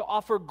to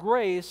offer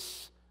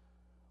grace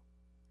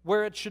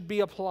where it should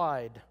be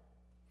applied.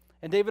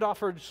 And David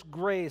offers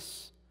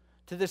grace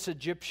to this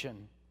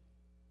Egyptian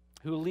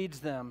who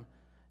leads them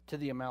to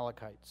the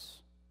Amalekites.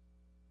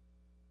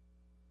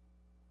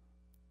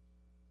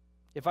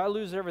 If I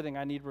lose everything,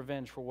 I need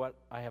revenge for what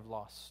I have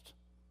lost.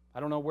 I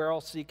don't know where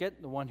I'll seek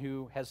it. The one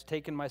who has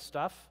taken my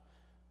stuff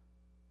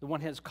The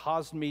one has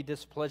caused me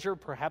displeasure.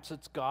 Perhaps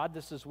it's God.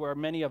 This is where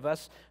many of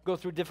us go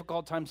through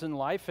difficult times in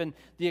life, and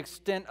the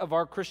extent of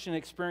our Christian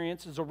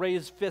experience is a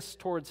raised fist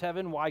towards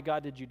heaven. Why,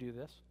 God, did you do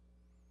this?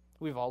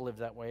 We've all lived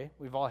that way.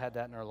 We've all had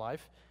that in our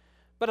life.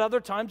 But other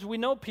times we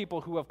know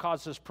people who have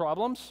caused us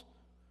problems.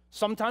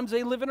 Sometimes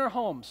they live in our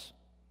homes.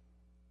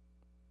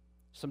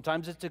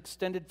 Sometimes it's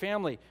extended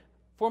family,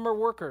 former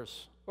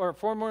workers, or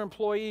former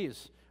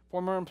employees,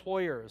 former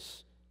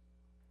employers.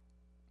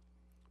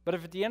 But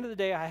if at the end of the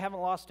day I haven't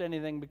lost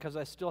anything because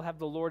I still have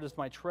the Lord as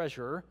my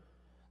treasure,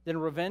 then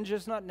revenge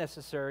is not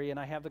necessary, and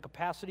I have the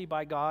capacity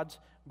by God's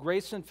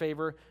grace and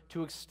favor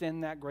to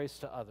extend that grace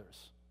to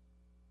others.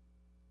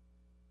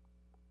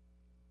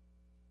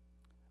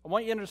 I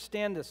want you to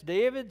understand this.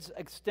 David's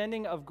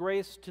extending of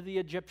grace to the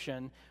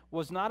Egyptian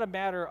was not a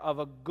matter of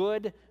a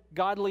good,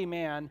 godly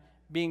man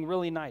being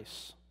really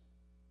nice.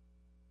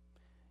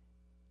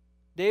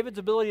 David's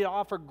ability to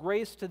offer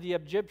grace to the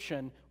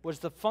Egyptian was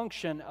the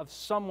function of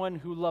someone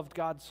who loved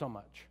God so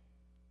much.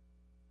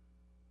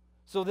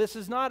 So this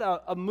is not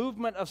a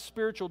movement of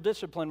spiritual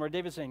discipline where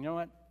David's saying, you know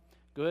what,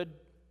 good,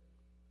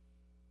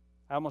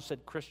 I almost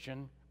said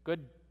Christian,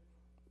 good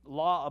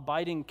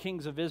law-abiding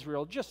kings of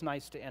Israel, just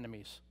nice to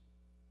enemies,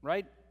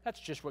 right? That's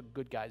just what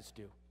good guys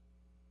do.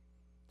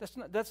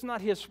 That's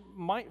not his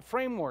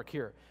framework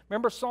here.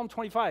 Remember Psalm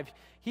 25.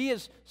 He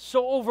is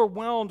so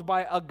overwhelmed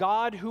by a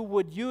God who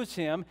would use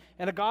him,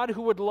 and a God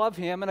who would love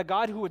him, and a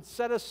God who would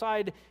set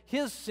aside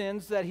his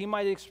sins that he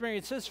might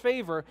experience his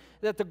favor,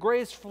 that the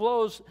grace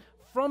flows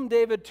from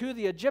David to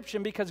the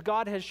Egyptian because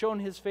God has shown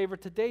his favor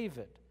to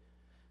David.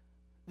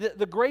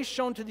 The grace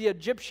shown to the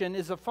Egyptian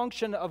is a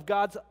function of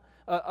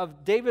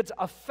David's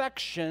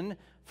affection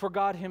for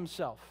God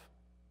himself.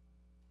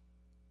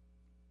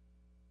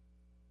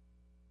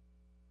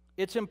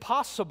 It's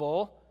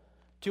impossible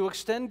to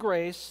extend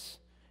grace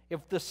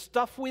if the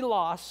stuff we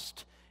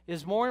lost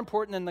is more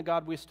important than the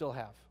God we still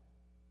have,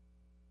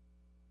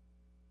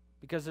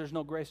 because there's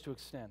no grace to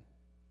extend.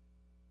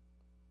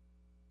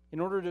 In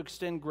order to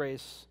extend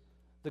grace,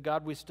 the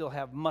God we still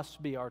have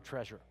must be our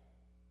treasure.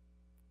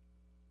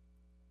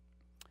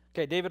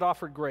 Okay, David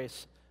offered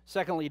grace.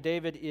 Secondly,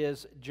 David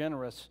is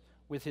generous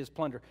with his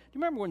plunder. Do you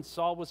remember when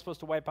Saul was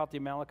supposed to wipe out the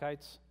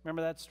Amalekites?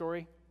 Remember that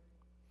story?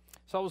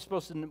 Saul was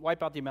supposed to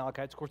wipe out the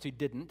Amalekites. Of course, he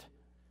didn't.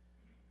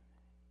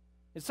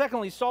 And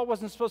secondly, Saul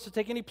wasn't supposed to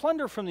take any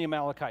plunder from the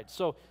Amalekites.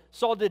 So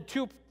Saul did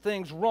two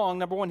things wrong.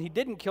 Number one, he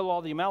didn't kill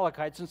all the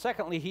Amalekites. And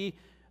secondly, he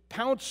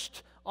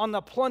pounced on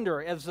the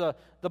plunder, as the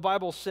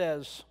Bible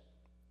says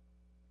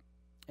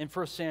in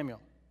 1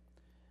 Samuel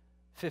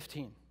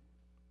 15.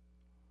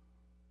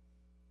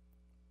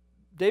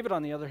 David,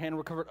 on the other hand,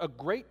 recovered a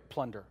great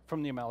plunder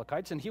from the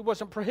Amalekites, and he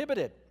wasn't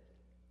prohibited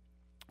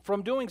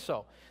from doing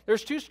so.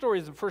 There's two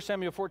stories in 1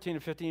 Samuel 14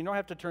 and 15. You don't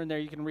have to turn there.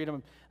 You can read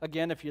them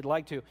again if you'd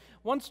like to.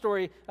 One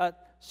story,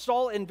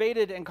 Saul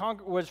invaded and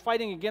was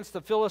fighting against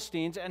the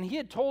Philistines, and he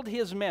had told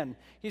his men,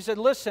 he said,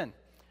 listen,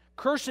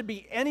 cursed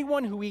be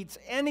anyone who eats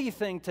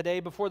anything today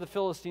before the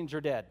Philistines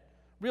are dead.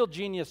 Real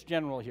genius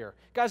general here.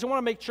 Guys, I want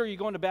to make sure you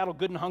go into battle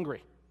good and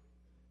hungry.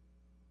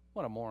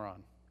 What a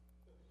moron.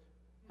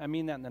 I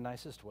mean that in the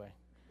nicest way.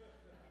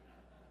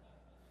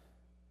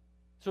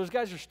 So his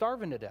guys are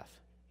starving to death.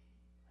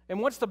 And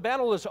once the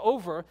battle is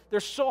over, they're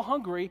so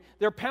hungry,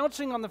 they're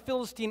pouncing on the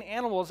Philistine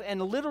animals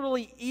and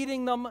literally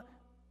eating them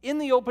in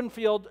the open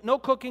field, no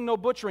cooking, no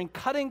butchering,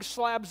 cutting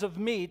slabs of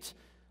meat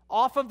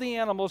off of the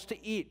animals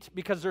to eat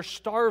because they're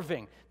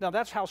starving. Now,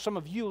 that's how some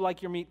of you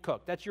like your meat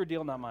cooked. That's your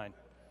deal, not mine.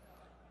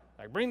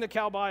 Like, bring the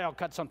cow by, I'll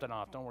cut something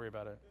off. Don't worry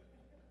about it.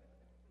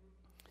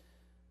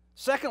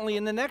 Secondly,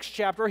 in the next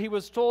chapter, he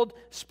was told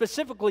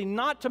specifically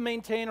not to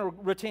maintain or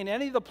retain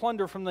any of the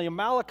plunder from the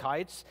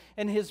Amalekites,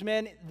 and his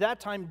men that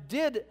time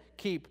did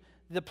keep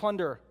the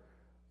plunder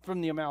from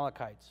the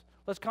Amalekites.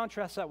 Let's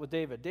contrast that with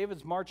David.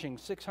 David's marching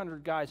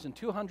 600 guys, and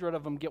 200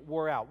 of them get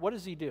wore out. What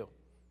does he do?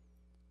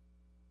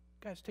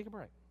 Guys, take a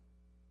break.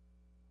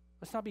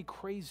 Let's not be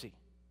crazy.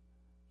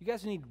 You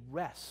guys need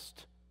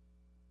rest.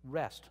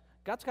 Rest.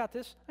 God's got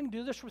this. I can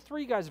do this for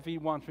 3 guys if he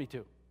wants me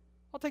to.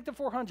 I'll take the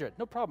 400.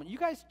 No problem. You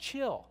guys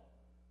chill.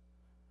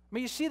 I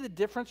mean, you see the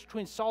difference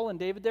between Saul and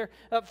David there?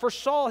 For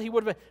Saul, he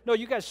would have been, no,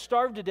 you guys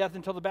starve to death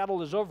until the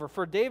battle is over.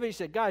 For David, he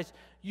said, guys,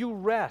 you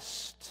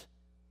rest.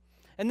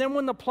 And then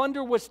when the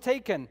plunder was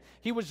taken,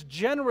 he was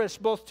generous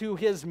both to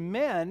his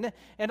men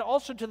and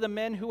also to the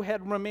men who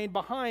had remained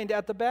behind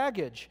at the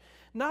baggage.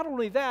 Not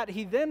only that,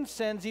 he then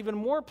sends even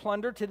more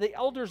plunder to the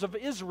elders of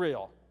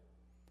Israel,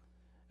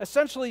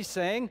 essentially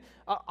saying,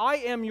 I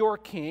am your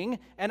king,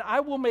 and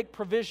I will make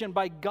provision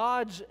by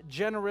God's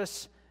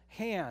generous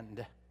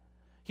hand.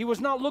 He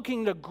was not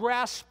looking to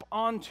grasp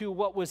onto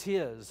what was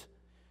his.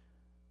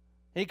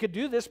 He could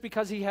do this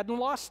because he hadn't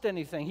lost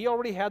anything. He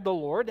already had the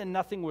Lord, and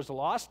nothing was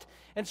lost.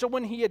 And so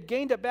when he had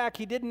gained it back,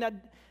 he didn't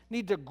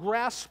need to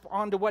grasp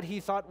onto what he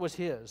thought was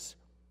his.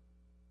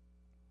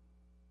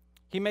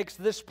 He makes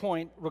this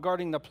point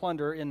regarding the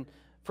plunder in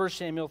 1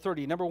 Samuel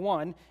 30. Number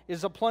one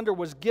is the plunder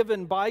was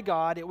given by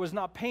God. It was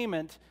not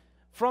payment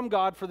from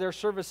God for their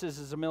services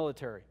as a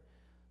military.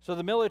 So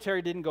the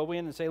military didn't go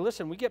in and say,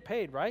 listen, we get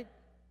paid, right?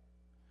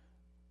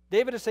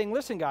 David is saying,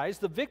 listen, guys,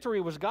 the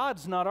victory was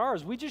God's, not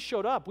ours. We just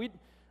showed up.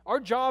 Our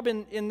job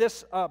in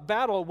this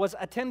battle was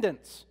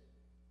attendance.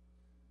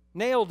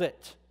 Nailed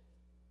it.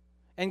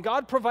 And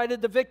God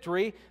provided the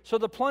victory, so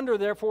the plunder,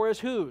 therefore, is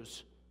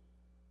whose?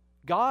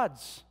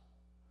 God's.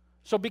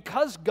 So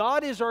because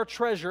God is our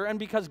treasure and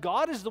because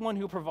God is the one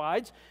who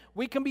provides,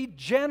 we can be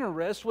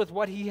generous with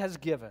what He has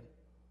given.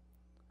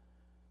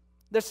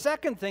 The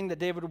second thing that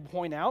David would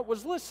point out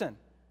was, listen,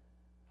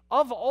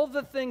 of all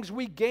the things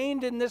we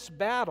gained in this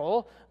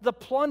battle, the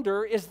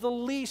plunder is the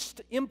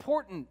least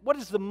important. What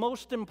is the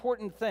most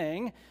important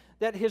thing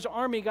that his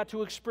army got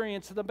to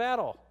experience in the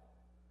battle?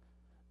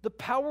 The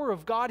power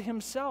of God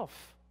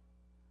Himself.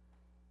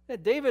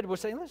 David was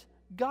saying, listen,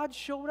 God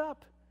showed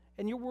up,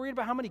 and you're worried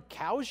about how many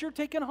cows you're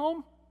taking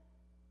home?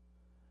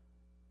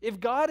 If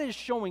God is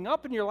showing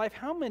up in your life,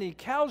 how many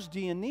cows do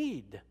you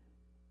need?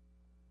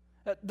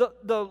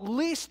 The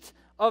least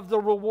of the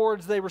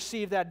rewards they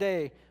received that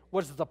day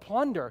was the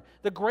plunder.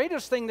 The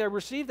greatest thing they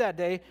received that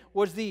day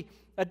was the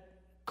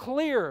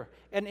clear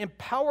and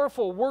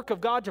powerful work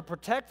of God to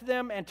protect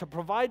them and to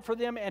provide for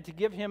them and to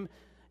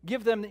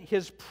give them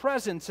His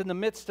presence in the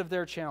midst of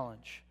their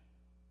challenge.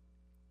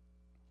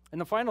 And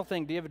the final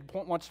thing David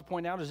wants to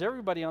point out is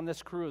everybody on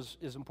this crew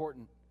is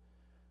important.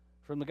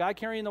 From the guy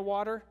carrying the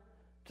water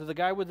to the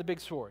guy with the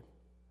big sword.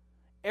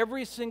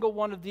 Every single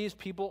one of these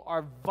people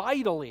are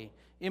vitally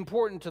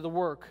important to the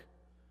work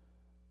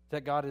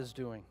that God is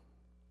doing.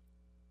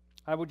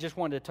 I would just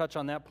want to touch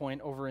on that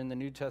point over in the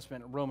New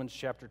Testament, Romans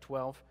chapter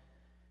 12.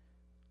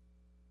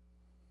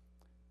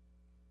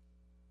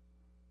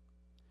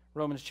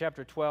 Romans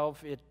chapter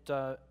 12,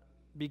 it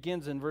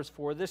begins in verse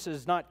 4. This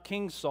is not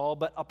King Saul,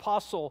 but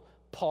Apostle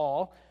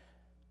Paul,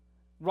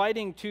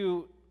 writing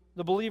to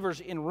the believers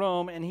in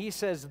Rome, and he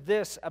says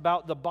this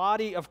about the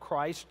body of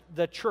Christ,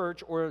 the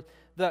church, or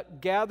the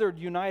gathered,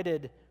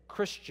 united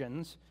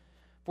Christians.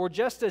 For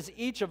just as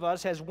each of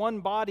us has one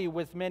body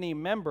with many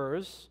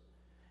members,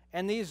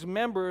 and these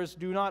members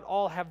do not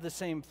all have the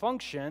same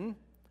function,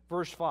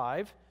 verse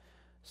 5,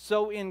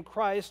 so in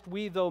Christ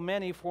we, though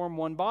many, form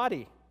one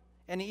body,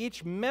 and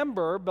each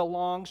member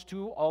belongs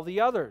to all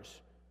the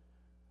others.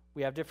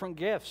 We have different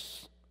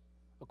gifts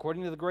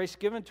according to the grace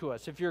given to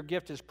us. If your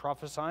gift is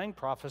prophesying,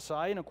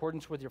 prophesy in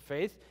accordance with your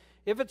faith.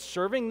 If it's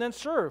serving, then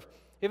serve.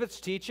 If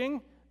it's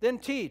teaching, then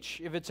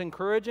teach. If it's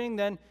encouraging,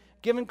 then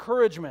give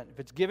encouragement. If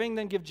it's giving,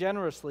 then give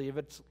generously. If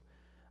it's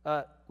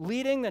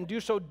leading, then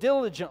do so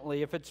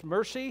diligently. If it's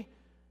mercy,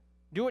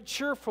 do it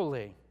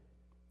cheerfully.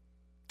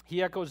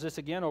 He echoes this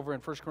again over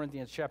in 1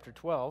 Corinthians chapter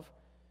 12.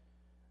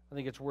 I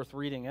think it's worth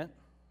reading it.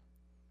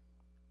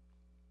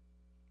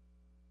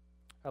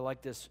 I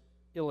like this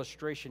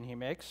illustration he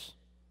makes.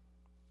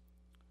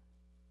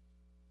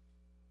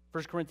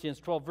 1 Corinthians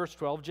 12, verse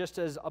 12, just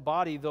as a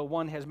body, though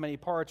one has many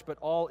parts, but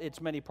all its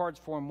many parts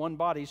form one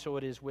body, so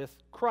it is with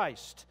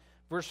Christ.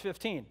 Verse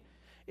 15,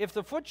 if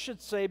the foot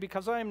should say,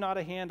 because I am not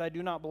a hand, I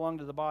do not belong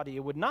to the body,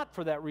 it would not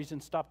for that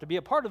reason stop to be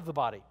a part of the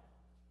body.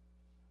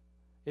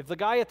 If the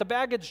guy at the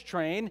baggage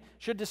train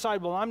should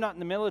decide, well, I'm not in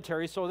the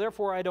military, so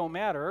therefore I don't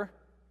matter,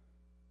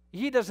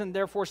 he doesn't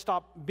therefore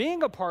stop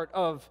being a part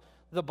of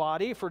the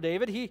body for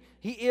David. He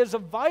is a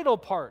vital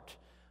part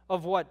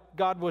of what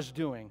God was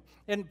doing.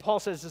 And Paul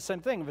says the same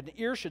thing. If an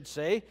ear should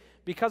say,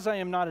 because I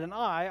am not an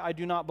eye, I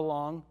do not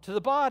belong to the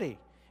body,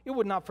 it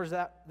would not for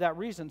that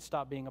reason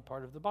stop being a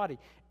part of the body.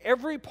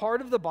 Every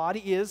part of the body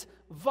is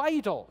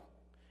vital.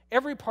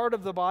 Every part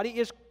of the body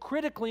is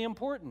critically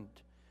important.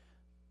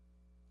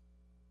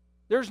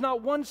 There's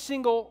not one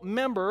single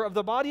member of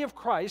the body of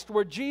Christ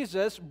where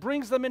Jesus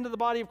brings them into the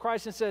body of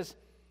Christ and says,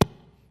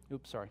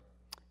 oops, sorry.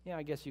 Yeah,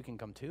 I guess you can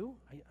come too.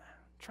 I'm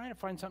trying to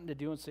find something to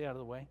do and stay out of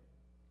the way.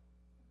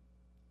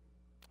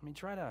 I mean,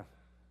 try to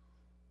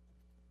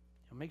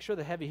make sure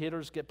the heavy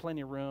hitters get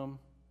plenty of room.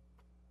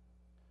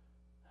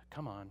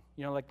 Come on.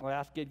 You know, like the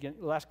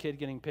last kid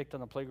getting picked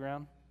on the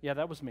playground? Yeah,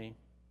 that was me.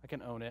 I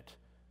can own it.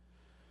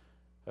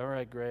 All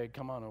right, Greg,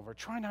 come on over.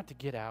 Try not to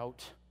get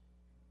out.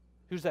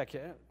 Who's that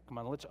kid? Come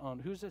on, let's own.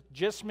 Who's it?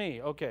 Just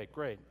me. Okay,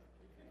 great.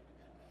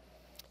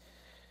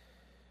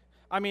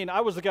 I mean,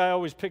 I was the guy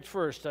always picked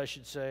first, I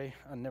should say.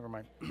 Never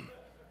mind.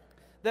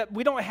 That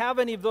we don't have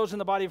any of those in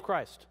the body of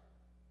Christ.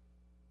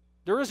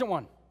 There isn't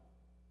one.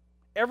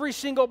 Every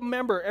single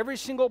member, every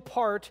single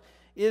part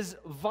is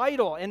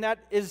vital, and that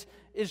is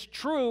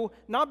true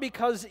not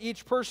because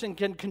each person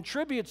can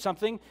contribute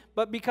something,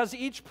 but because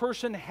each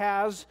person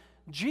has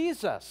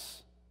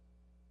Jesus.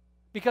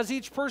 Because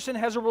each person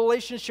has a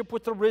relationship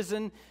with the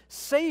risen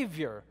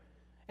Savior.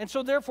 And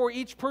so therefore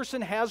each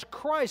person has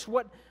Christ.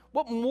 What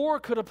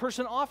more could a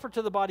person offer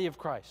to the body of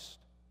Christ?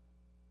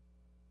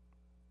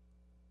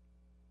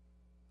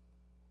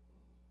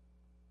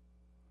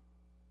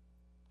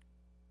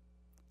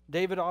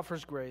 David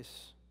offers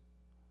grace,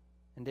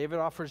 and David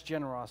offers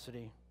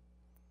generosity,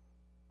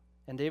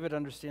 and David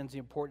understands the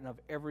importance of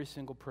every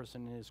single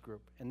person in his group.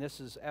 And this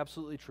is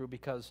absolutely true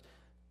because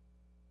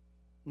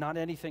not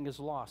anything is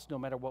lost, no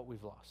matter what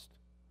we've lost.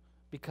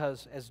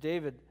 Because as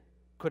David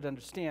could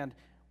understand,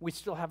 we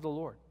still have the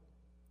Lord.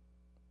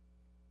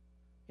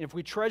 And if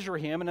we treasure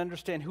him and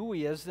understand who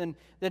he is, then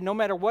no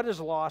matter what is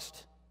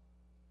lost,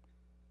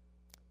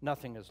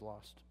 nothing is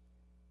lost.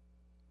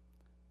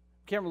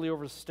 Can't really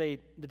overstate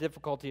the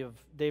difficulty of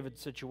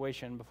David's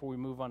situation before we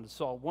move on to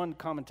Saul. One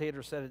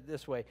commentator said it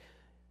this way: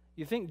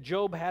 you think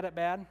Job had it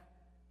bad?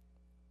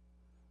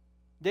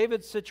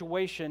 David's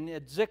situation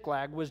at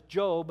Ziklag was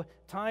Job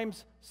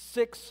times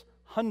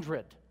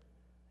 600.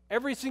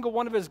 Every single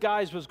one of his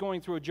guys was going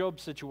through a Job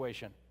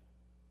situation.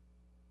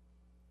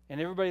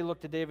 And everybody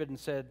looked at David and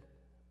said,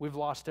 we've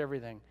lost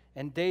everything.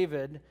 And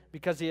David,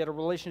 because he had a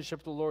relationship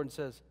with the Lord,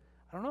 says,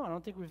 I don't know, I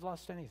don't think we've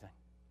lost anything.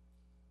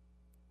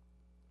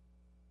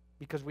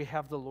 Because we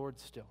have the Lord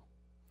still.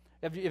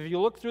 If you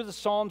look through the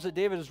Psalms that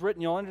David has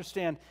written, you'll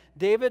understand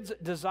David's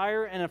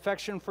desire and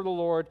affection for the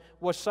Lord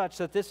was such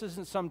that this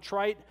isn't some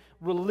trite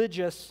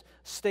religious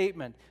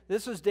statement.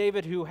 This is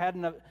David who had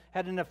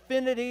an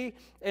affinity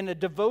and a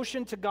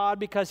devotion to God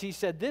because he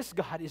said, this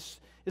God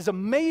is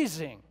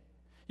amazing.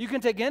 You can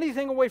take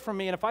anything away from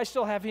me, and if I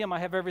still have him, I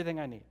have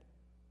everything I need.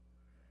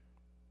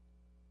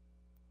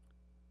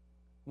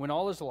 When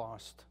all is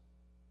lost,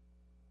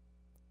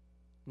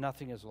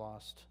 nothing is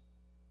lost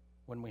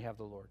when we have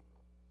the Lord.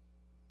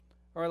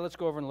 All right, let's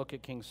go over and look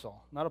at King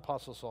Saul. Not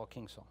Apostle Saul,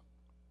 King Saul.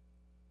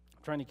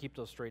 I'm trying to keep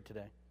those straight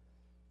today.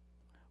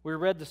 We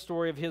read the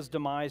story of his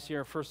demise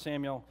here, 1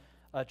 Samuel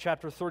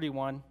chapter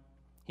 31.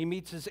 He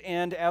meets his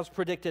end as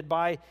predicted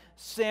by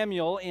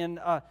Samuel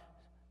in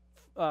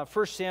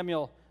 1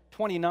 Samuel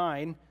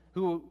 29,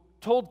 who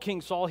told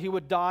King Saul he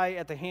would die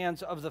at the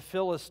hands of the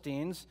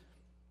Philistines.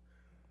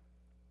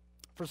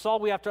 For Saul,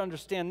 we have to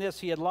understand this.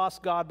 He had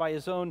lost God by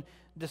his own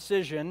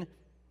decision.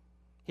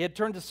 He had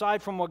turned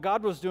aside from what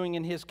God was doing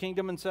in his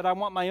kingdom and said, I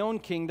want my own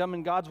kingdom,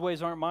 and God's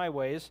ways aren't my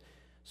ways.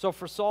 So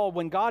for Saul,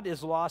 when God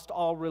is lost,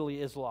 all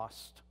really is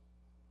lost.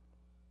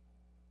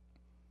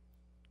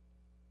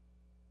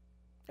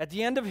 At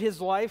the end of his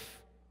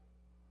life,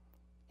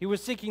 he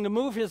was seeking to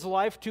move his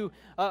life to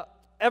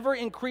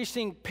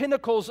ever-increasing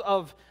pinnacles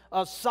of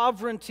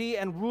sovereignty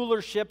and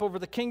rulership over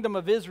the kingdom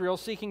of Israel,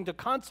 seeking to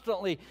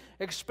constantly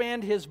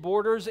expand his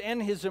borders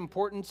and his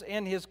importance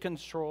and his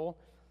control.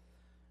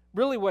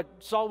 Really, what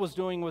Saul was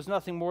doing was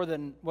nothing more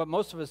than what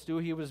most of us do.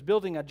 He was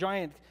building a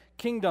giant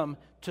kingdom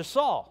to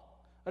Saul,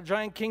 a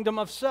giant kingdom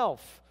of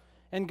self.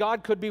 And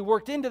God could be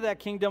worked into that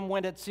kingdom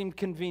when it seemed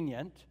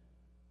convenient.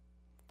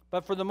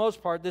 But for the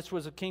most part, this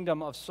was a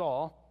kingdom of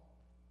Saul.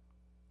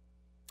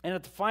 And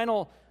at the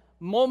final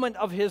moment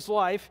of his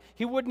life,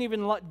 he wouldn't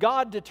even let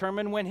God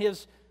determine when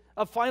his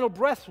final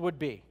breath would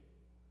be.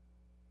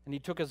 And he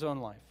took his own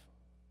life.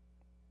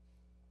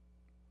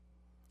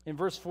 In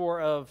verse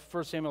 4 of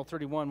 1 Samuel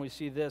 31, we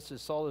see this,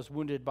 as Saul is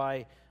wounded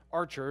by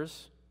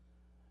archers.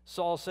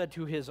 Saul said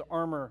to his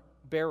armor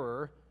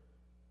bearer,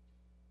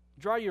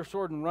 draw your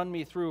sword and run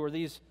me through, or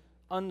these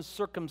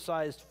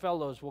uncircumcised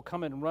fellows will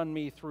come and run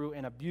me through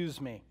and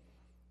abuse me.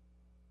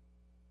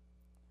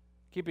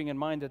 Keeping in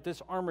mind that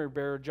this armor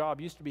bearer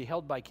job used to be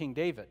held by King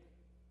David.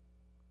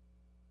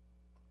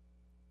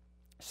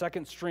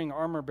 Second string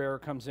armor bearer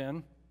comes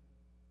in,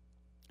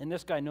 and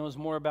this guy knows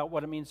more about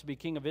what it means to be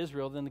king of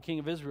Israel than the king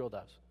of Israel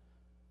does.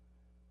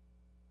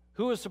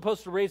 Who is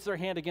supposed to raise their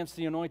hand against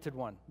the anointed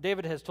one?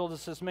 David has told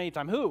us this many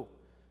times. Who?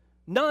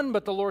 None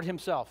but the Lord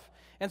himself.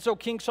 And so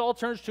King Saul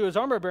turns to his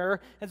armor bearer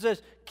and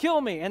says, kill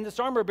me. And this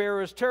armor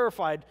bearer is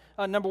terrified.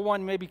 Number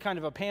one, maybe kind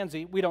of a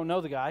pansy. We don't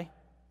know the guy.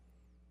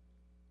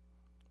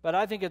 But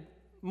I think it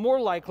more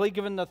likely,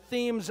 given the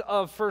themes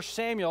of 1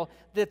 Samuel,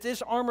 that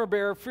this armor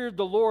bearer feared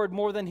the Lord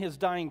more than his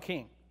dying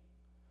king.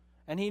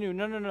 And he knew,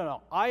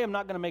 no. I am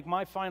not going to make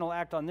my final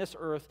act on this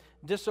earth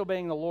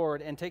disobeying the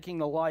Lord and taking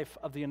the life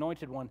of the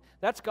anointed one.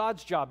 That's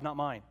God's job, not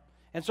mine.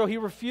 And so he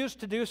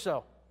refused to do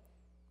so.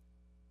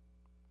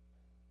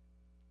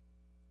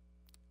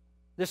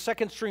 This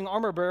second string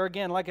armor bearer,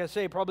 again, like I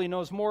say, probably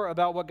knows more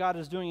about what God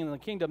is doing in the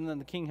kingdom than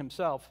the king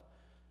himself.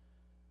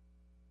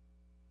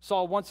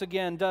 Saul once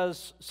again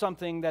does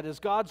something that is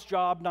God's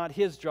job, not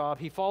his job.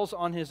 He falls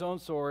on his own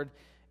sword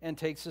and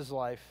takes his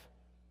life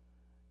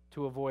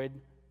to avoid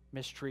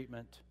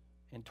mistreatment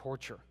and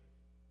torture.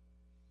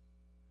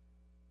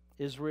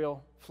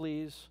 Israel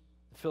flees,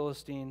 the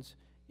Philistines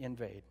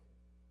invade.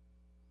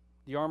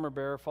 The armor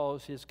bearer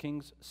follows his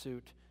king's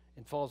suit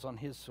and falls on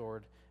his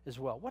sword as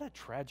well. What a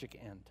tragic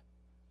end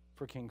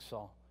for King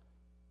Saul.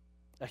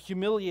 A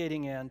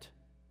humiliating end.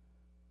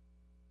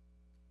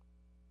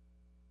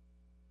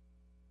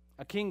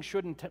 A king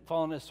shouldn't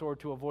fall on his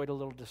sword to avoid a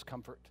little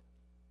discomfort.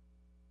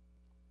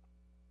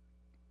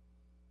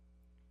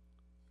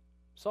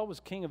 Saul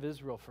was king of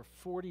Israel for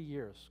 40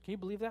 years. Can you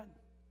believe that?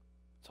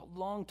 It's a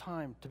long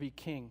time to be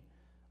king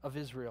of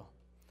Israel.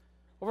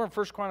 Over in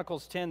 1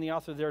 Chronicles 10, the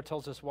author there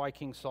tells us why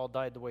King Saul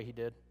died the way he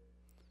did.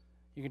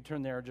 You can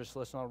turn there and just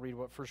listen. I'll read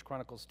what 1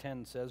 Chronicles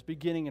 10 says,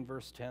 beginning in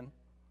verse 10.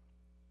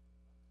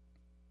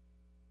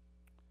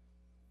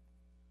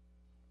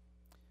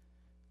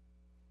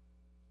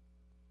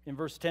 In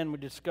verse 10, we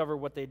discover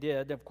what they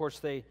did. Of course,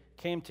 they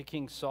came to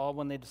King Saul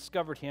when they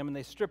discovered him, and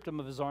they stripped him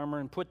of his armor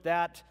and put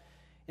that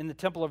in the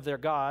temple of their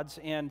gods,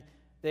 and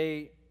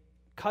they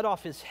cut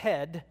off his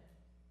head,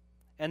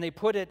 and they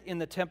put it in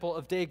the temple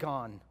of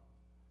Dagon.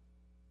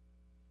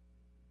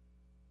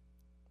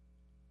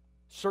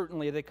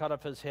 Certainly, they cut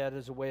off his head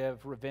as a way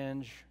of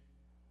revenge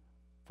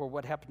for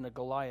what happened to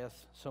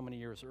Goliath so many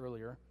years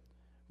earlier.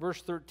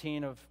 Verse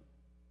 13 of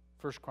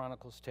 1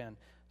 Chronicles 10.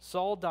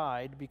 Saul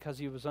died because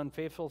he was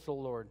unfaithful to the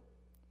Lord.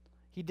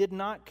 He did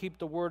not keep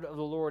the word of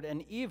the Lord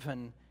and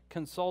even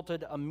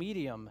consulted a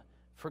medium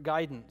for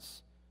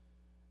guidance.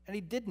 And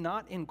he did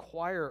not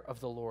inquire of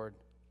the Lord.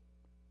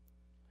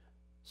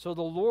 So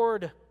the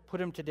Lord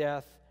put him to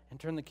death and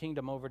turned the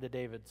kingdom over to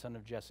David, son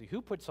of Jesse. Who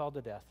put Saul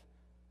to death?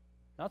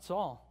 Not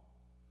Saul.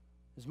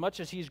 As much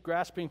as he's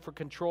grasping for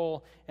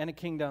control and a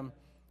kingdom,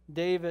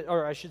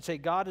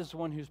 God is the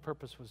one whose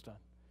purpose was done.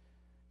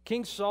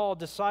 King Saul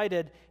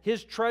decided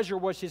his treasure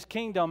was his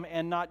kingdom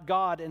and not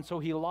God, and so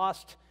he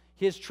lost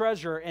his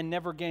treasure and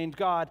never gained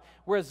God.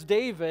 Whereas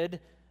David,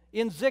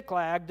 in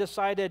Ziklag,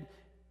 decided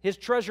his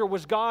treasure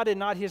was God and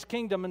not his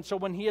kingdom, and so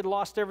when he had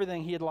lost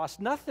everything, he had lost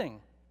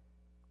nothing.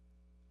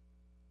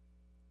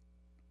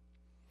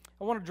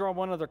 I want to draw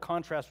one other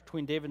contrast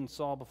between David and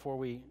Saul before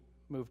we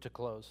move to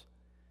close.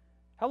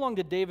 How long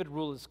did David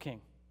rule as king?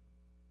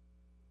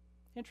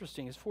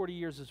 Interesting, it's 40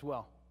 years as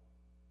well.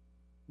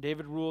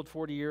 David ruled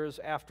 40 years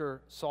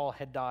after Saul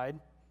had died.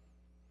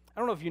 I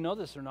don't know if you know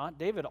this or not.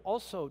 David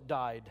also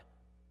died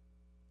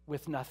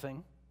with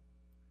nothing.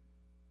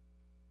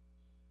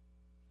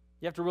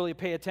 You have to really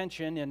pay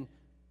attention in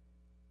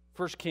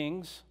 1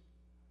 Kings.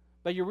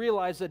 But you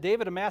realize that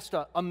David amassed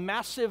a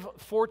massive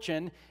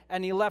fortune,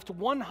 and he left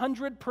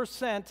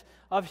 100%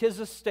 of his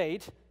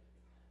estate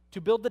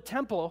to build the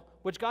temple,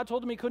 which God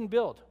told him he couldn't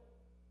build.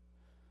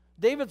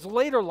 David's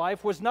later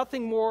life was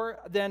nothing more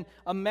than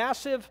a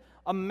massive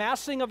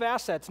amassing of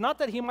assets. Not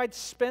that he might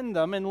spend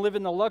them and live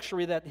in the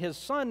luxury that his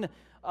son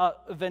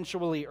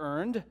eventually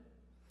earned,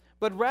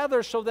 but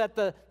rather so that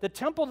the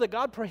temple that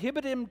God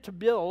prohibited him to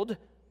build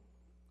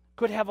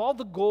could have all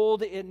the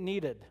gold it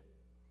needed.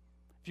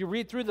 If you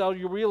read through that,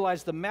 you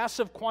realize the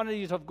massive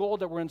quantities of gold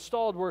that were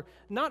installed were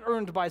not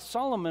earned by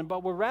Solomon,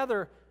 but were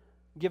rather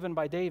given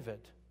by David.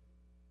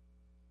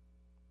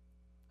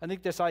 I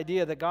think this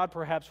idea that God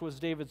perhaps was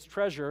David's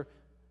treasure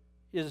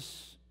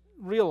is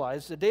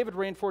realized. That David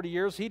reigned 40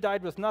 years. He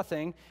died with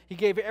nothing. He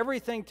gave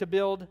everything to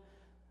build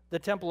the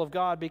temple of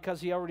God because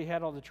he already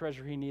had all the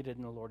treasure he needed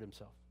in the Lord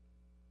himself.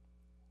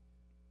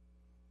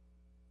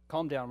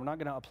 Calm down. We're not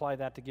going to apply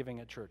that to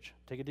giving at church.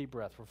 Take a deep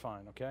breath. We're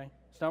fine, okay?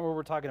 It's not what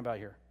we're talking about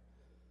here.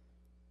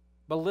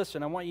 But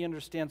listen, I want you to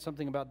understand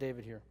something about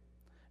David here.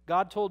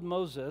 God told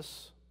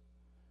Moses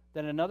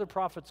that another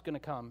prophet's going to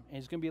come, and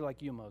he's going to be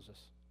like you, Moses.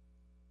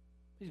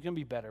 He's going to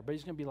be better, but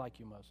he's going to be like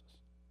you, Moses.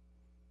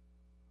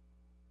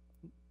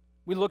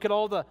 We look at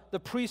all the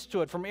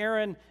priesthood from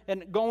Aaron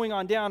and going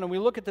on down, and we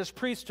look at this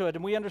priesthood,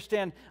 and we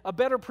understand a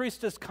better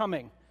priest is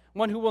coming.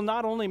 One who will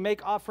not only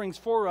make offerings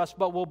for us,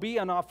 but will be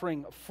an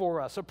offering for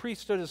us. A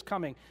priesthood is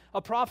coming.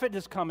 A prophet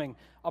is coming.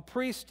 A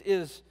priest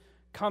is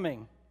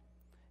coming.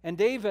 And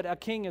David, a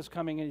king, is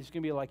coming, and he's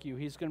going to be like you.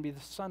 He's going to be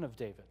the son of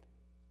David.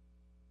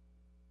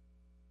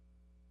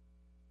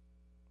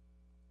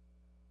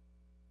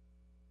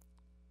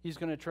 He's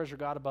going to treasure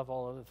God above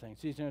all other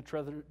things. He's going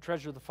to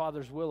treasure the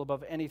Father's will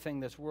above anything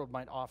this world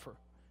might offer.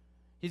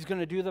 He's going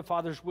to do the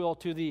Father's will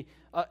to the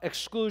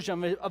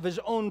exclusion of his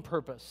own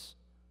purpose.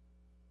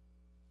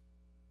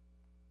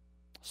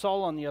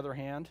 Saul, on the other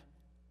hand,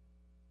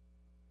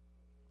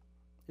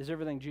 is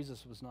everything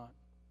Jesus was not.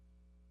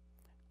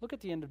 Look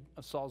at the end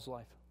of Saul's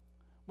life.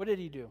 What did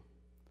he do?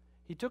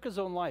 He took his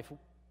own life.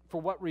 For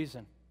what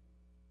reason?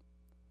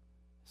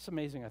 It's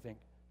amazing, I think.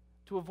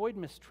 To avoid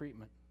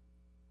mistreatment.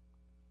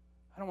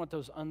 I don't want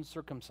those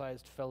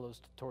uncircumcised fellows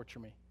to torture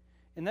me.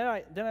 And then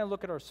I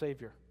look at our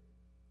Savior.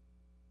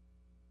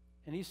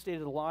 And he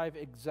stayed alive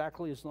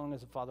exactly as long as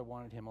the Father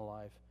wanted him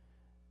alive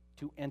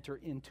to enter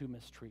into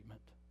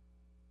mistreatment.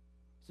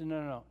 He said,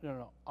 no.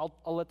 I'll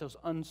let those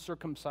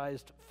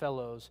uncircumcised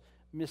fellows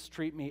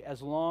mistreat me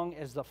as long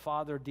as the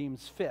Father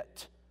deems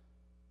fit.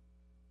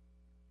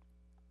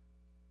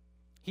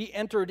 He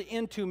entered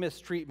into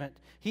mistreatment.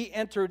 He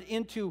entered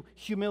into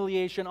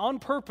humiliation on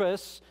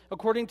purpose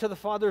according to the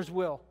Father's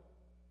will.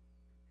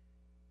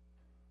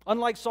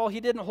 Unlike Saul, he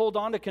didn't hold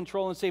on to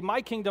control and say,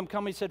 my kingdom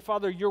come. He said,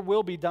 Father, your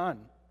will be done.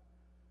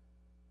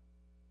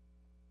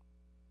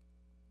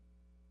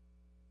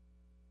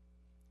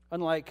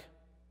 Unlike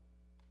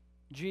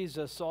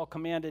Jesus, Saul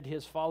commanded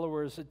his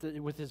followers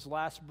with his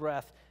last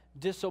breath,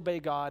 disobey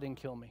God and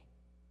kill me.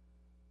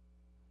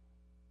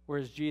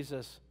 Whereas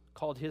Jesus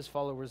called his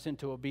followers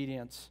into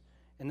obedience.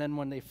 And then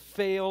when they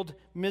failed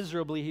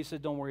miserably, he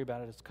said, don't worry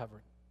about it, it's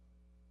covered.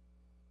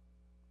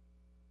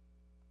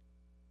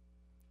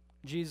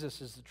 Jesus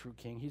is the true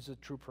king. He's the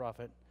true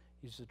prophet.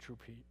 He's the true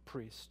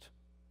priest.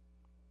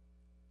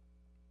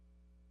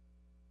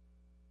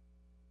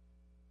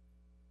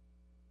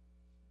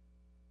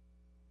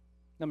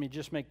 Let me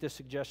just make this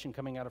suggestion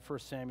coming out of 1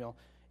 Samuel.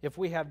 If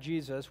we have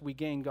Jesus, we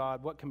gain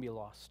God. What can be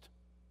lost?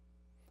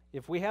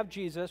 If we have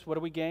Jesus, what do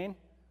we gain?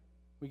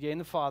 we gain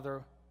the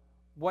Father,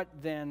 what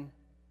then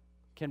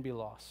can be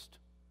lost?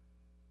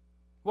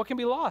 What can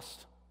be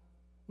lost?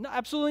 No,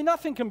 absolutely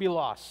nothing can be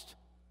lost.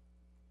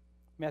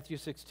 Matthew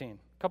 16,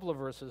 a couple of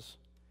verses.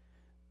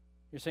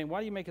 You're saying, why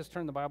do you make us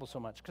turn the Bible so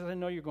much? Because I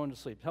know you're going to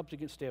sleep. It helps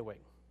you stay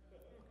awake.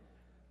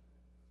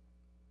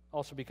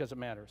 Also because it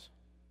matters.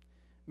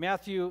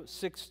 Matthew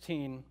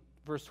 16,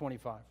 verse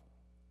 25.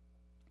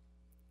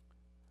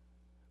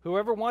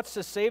 Whoever wants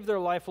to save their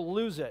life will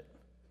lose it.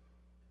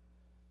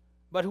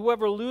 But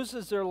whoever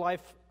loses their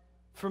life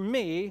for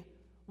me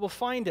will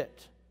find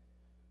it.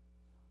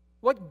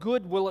 What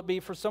good will it be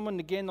for someone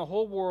to gain the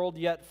whole world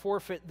yet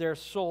forfeit their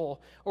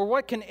soul? Or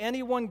what can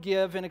anyone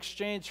give in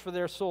exchange for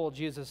their soul?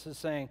 Jesus is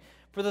saying.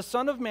 For the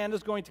Son of Man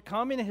is going to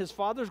come in his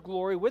Father's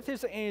glory with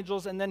his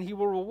angels, and then he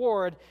will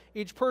reward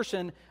each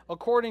person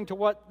according to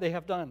what they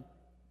have done.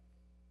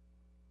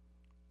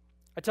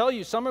 I tell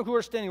you, some who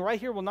are standing right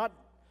here will not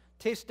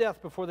taste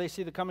death before they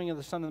see the coming of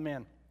the Son of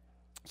Man.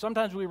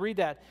 Sometimes we read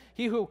that.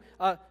 He who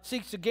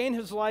seeks to gain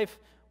his life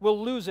will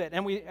lose it.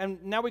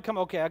 And now we come,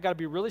 okay, I've got to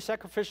be really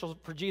sacrificial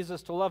for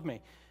Jesus to love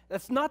me.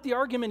 That's not the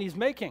argument he's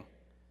making.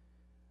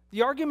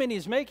 The argument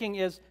he's making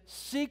is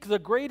seek the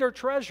greater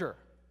treasure.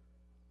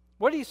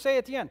 What did he say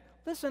at the end?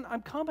 Listen,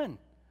 I'm coming.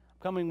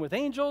 I'm coming with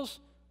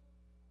angels.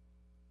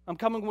 I'm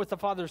coming with the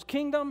Father's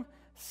kingdom.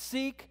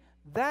 Seek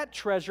that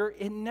treasure.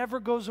 It never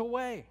goes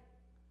away.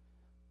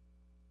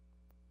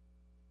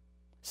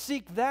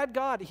 Seek that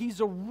God. He's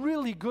a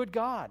really good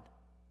God.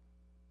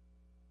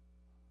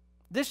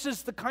 This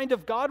is the kind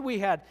of God we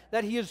had,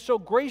 that he is so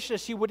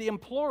gracious he would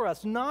implore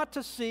us not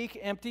to seek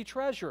empty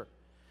treasure.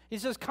 He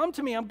says, come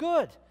to me, I'm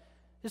good.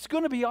 It's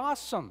going to be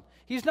awesome.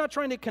 He's not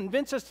trying to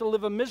convince us to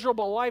live a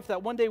miserable life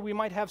that one day we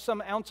might have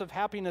some ounce of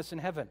happiness in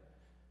heaven.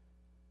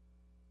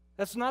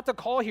 That's not the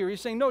call here. He's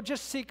saying, no,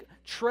 just seek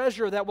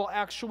treasure that will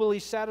actually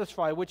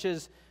satisfy, which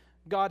is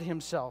God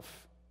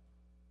himself.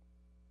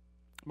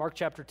 Mark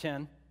chapter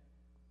 10,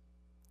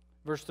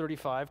 verse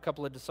 35, a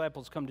couple of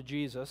disciples come to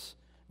Jesus,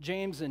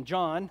 James and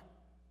John.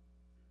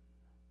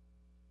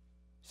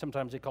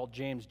 Sometimes they call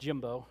James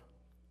Jimbo.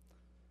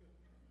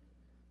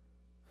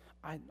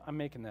 I'm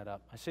making that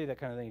up. I say that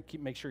kind of thing.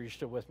 Make sure you're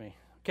still with me.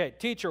 Okay,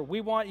 teacher,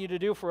 we want you to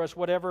do for us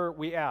whatever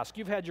we ask.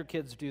 You've had your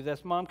kids do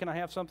this. Mom, can I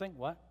have something?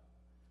 What?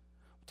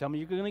 Tell me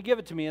you're going to give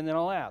it to me, and then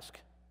I'll ask.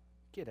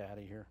 Get out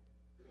of here.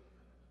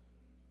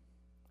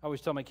 I always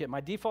tell my kid,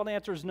 my default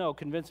answer is no.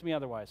 Convince me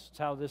otherwise. That's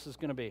how this is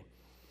going to be.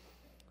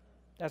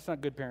 That's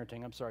not good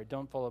parenting. I'm sorry.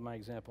 Don't follow my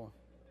example.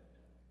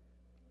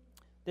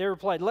 They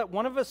replied, let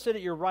one of us sit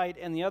at your right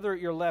and the other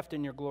at your left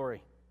in your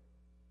glory.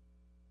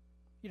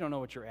 You don't know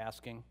what you're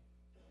asking.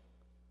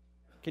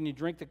 Can you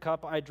drink the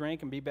cup I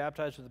drank and be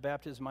baptized with the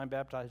baptism I'm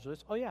baptized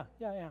with? Oh, yeah,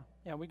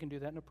 we can do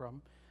that, no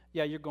problem.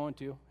 Yeah, you're going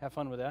to. Have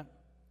fun with that.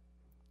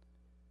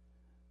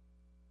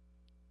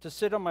 To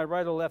sit on my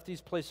right or left,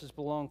 these places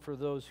belong for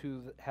those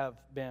who have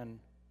been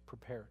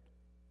prepared.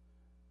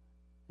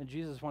 And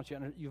Jesus wants you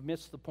to, you've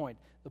missed the point.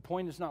 The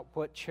point is not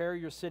what chair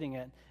you're sitting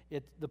in.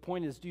 The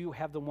point is, do you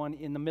have the one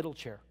in the middle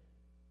chair?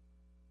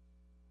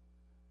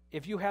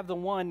 If you have the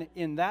one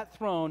in that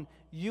throne,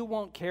 you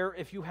won't care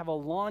if you have a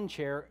lawn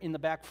chair in the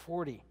back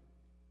 40.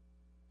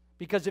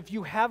 Because if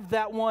you have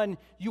that one,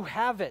 you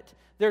have it.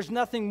 There's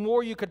nothing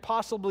more you could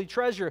possibly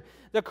treasure.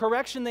 The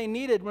correction they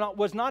needed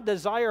was not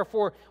desire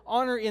for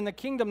honor in the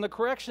kingdom. The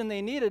correction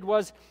they needed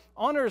was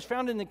honor is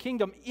found in the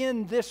kingdom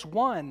in this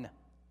one.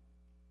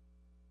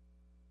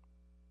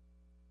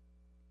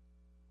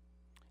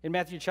 In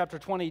Matthew chapter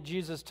 20,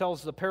 Jesus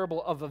tells the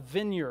parable of a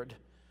vineyard.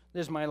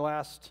 This is my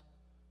last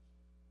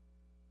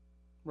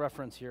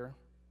reference here.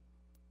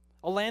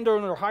 A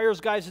landowner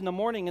hires guys in the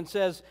morning and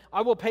says,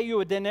 I will pay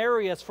you a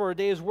denarius for a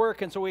day's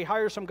work. And so he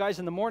hires some guys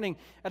in the morning.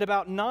 At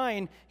about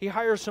 9, he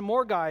hires some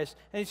more guys.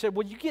 And he said,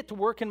 will you get to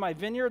work in my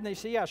vineyard? And they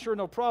say, yeah, sure,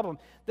 no problem.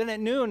 Then at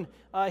noon,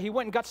 he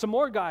went and got some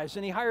more guys,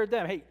 and he hired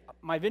them. Hey,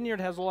 my vineyard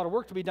has a lot of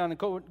work to be done, and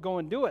go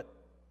and do it.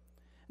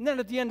 And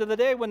then at the end of the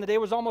day, when the day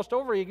was almost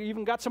over, he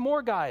even got some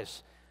more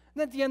guys. And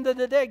then at the end of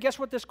the day, guess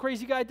what this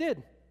crazy guy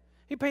did?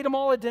 He paid them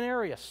all a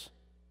denarius.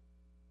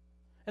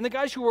 And the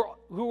guys who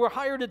were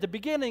hired at the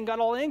beginning got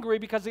all angry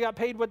because they got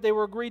paid what they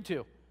were agreed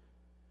to.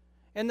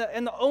 And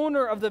the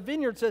owner of the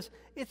vineyard says,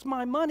 it's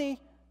my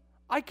money.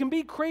 I can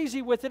be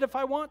crazy with it if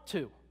I want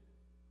to.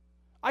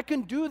 I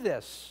can do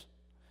this.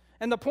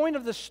 And the point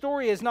of the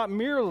story is not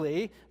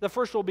merely the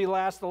first will be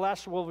last, the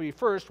last will be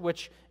first,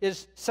 which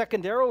is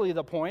secondarily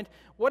the point.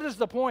 What is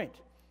the point?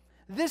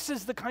 This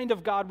is the kind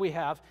of God we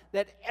have,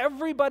 that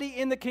everybody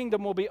in the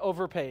kingdom will be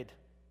overpaid.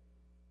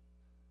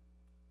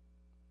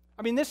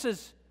 I mean, this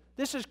is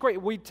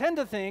great. We tend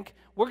to think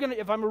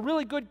if I'm a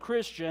really good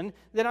Christian,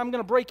 then I'm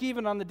going to break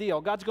even on the deal.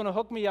 God's going to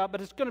hook me up,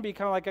 but it's going to be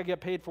kind of like I get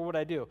paid for what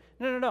I do.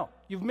 No.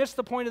 You've missed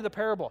the point of the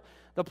parable.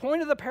 The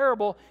point of the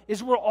parable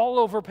is we're all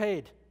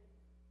overpaid.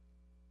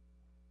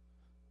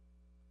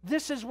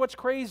 This is what's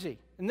crazy.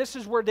 And this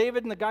is where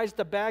David and the guys at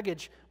the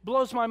baggage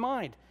blows my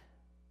mind.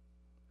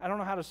 I don't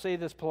know how to say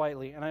this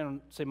politely, and I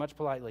don't say much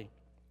politely.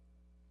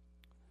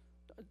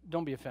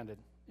 Don't be offended.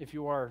 If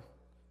you are,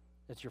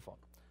 it's your fault.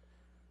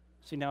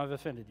 See, now I've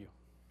offended you.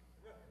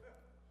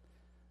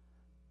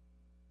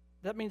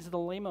 That means the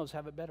lamos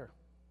have it better.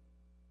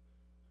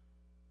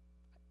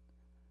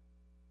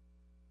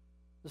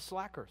 The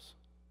slackers.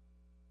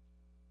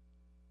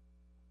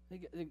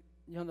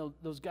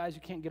 Those guys who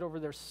can't get over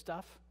their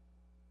stuff,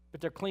 but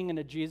they're clinging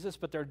to Jesus,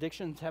 but their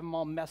addictions have them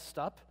all messed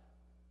up.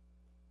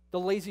 The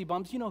lazy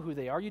bums, you know who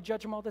they are. You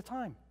judge them all the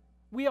time.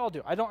 We all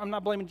do. I'm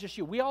not blaming just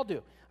you. We all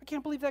do. I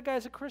can't believe that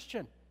guy's a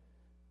Christian.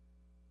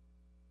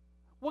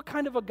 What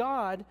kind of a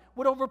God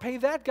would overpay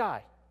that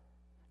guy?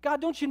 God,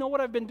 don't you know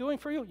what I've been doing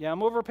for you? Yeah,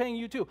 I'm overpaying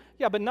you too.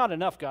 Yeah, but not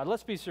enough, God.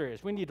 Let's be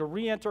serious. We need to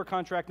re-enter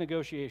contract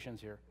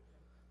negotiations here.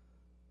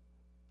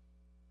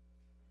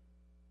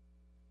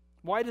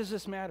 Why does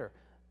this matter?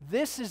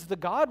 This is the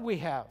God we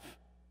have.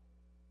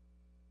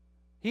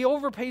 He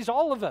overpays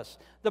all of us.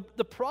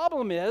 The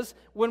problem is,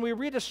 when we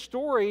read a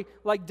story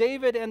like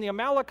David and the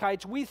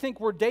Amalekites, we think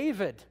we're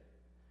David.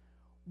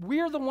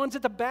 We're the ones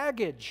at the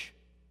baggage,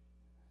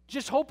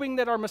 just hoping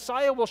that our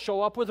Messiah will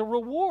show up with a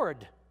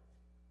reward.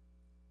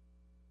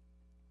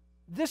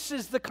 This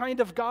is the kind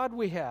of God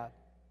we have.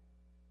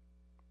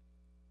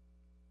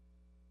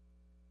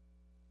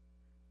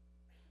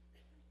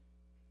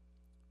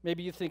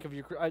 Maybe you think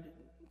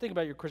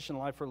about your Christian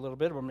life for a little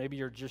bit, or maybe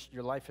your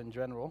life in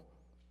general.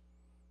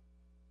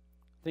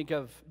 Think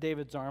of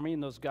David's army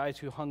and those guys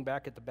who hung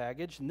back at the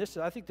baggage. And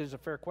I think there's a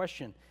fair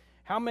question.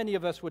 How many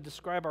of us would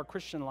describe our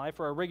Christian life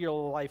or our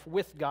regular life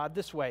with God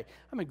this way?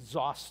 I'm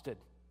exhausted.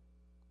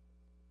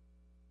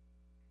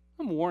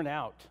 I'm worn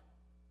out.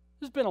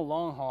 This has been a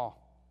long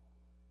haul.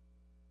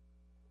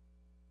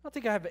 I don't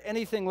think I have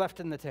anything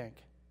left in the tank. I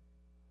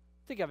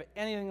don't think I have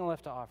anything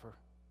left to offer.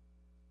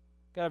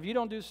 God, if you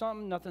don't do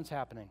something, nothing's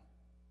happening.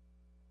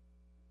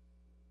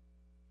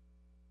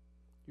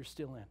 You're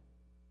still in.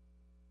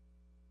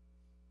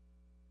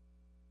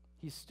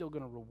 He's still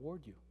going to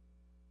reward you.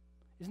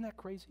 Isn't that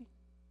crazy?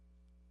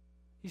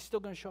 He's still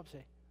going to show up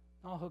and say,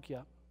 I'll hook you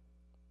up.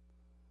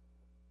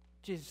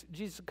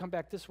 Jesus will come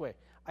back this way.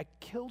 I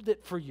killed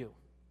it for you.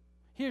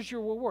 Here's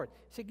your reward.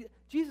 Say,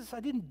 Jesus,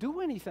 I didn't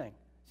do anything.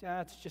 Say,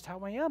 that's just how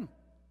I am.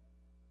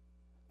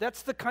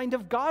 That's the kind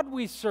of God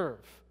we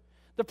serve.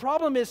 The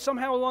problem is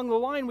somehow along the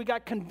line we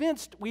got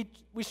convinced we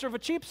serve a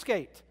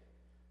cheapskate.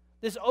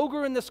 This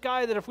ogre in the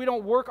sky that if we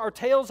don't work our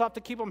tails off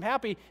to keep him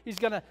happy, he's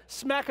going to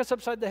smack us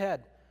upside the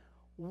head.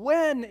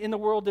 When in the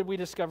world did we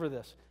discover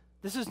this?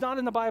 This is not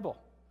in the Bible.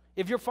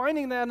 If you're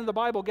finding that in the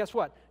Bible, guess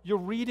what? You're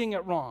reading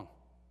it wrong.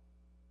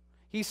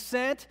 He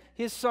sent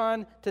his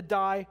son to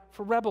die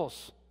for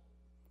rebels,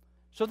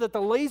 so that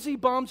the lazy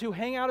bums who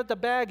hang out at the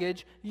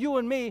baggage, you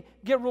and me,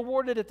 get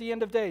rewarded at the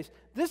end of days.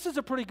 This is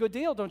a pretty good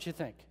deal, don't you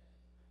think?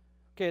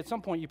 Okay, at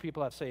some point you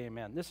people have to say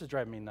amen. This is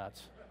driving me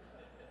nuts.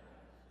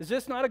 Is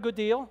this not a good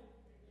deal?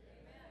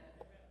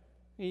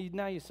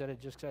 Now you said it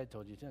just because I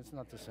told you. It's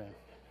not the same.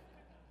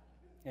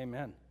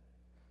 Amen.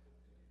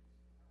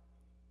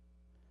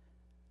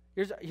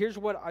 Here's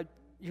what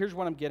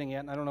I'm getting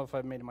at, and I don't know if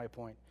I've made my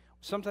point.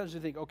 Sometimes we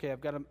think, okay,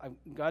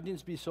 God needs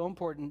to be so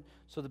important,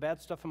 so the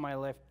bad stuff in my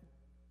life,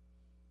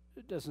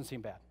 it doesn't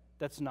seem bad.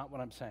 That's not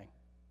what I'm saying.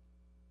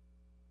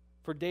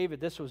 For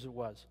David, this was it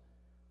was.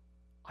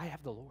 I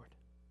have the Lord,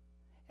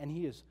 and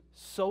he is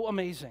so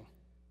amazing.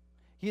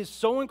 He is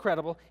so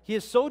incredible. He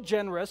is so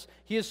generous.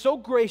 He is so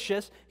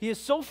gracious. He is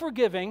so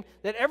forgiving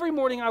that every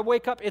morning I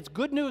wake up, it's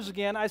good news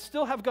again. I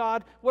still have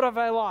God. What have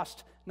I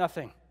lost?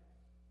 Nothing.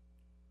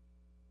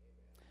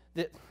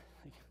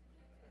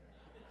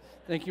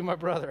 Thank you, my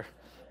brother.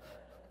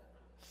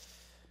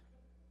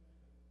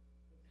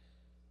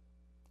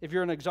 If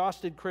you're an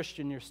exhausted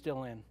Christian, you're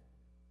still in.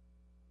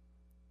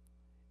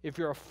 If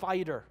you're a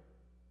fighter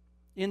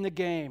in the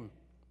game,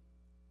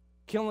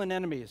 killing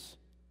enemies,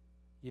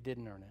 you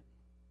didn't earn it.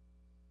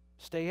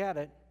 Stay at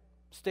it.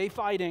 Stay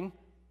fighting.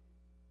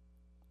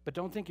 But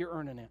don't think you're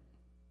earning it.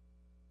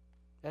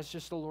 That's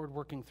just the Lord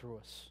working through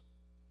us.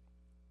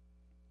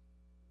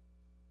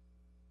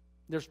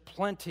 There's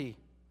plenty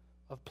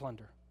of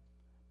plunder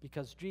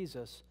because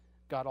Jesus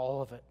got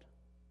all of it.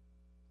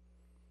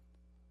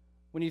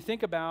 When you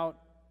think about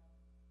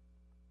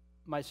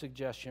my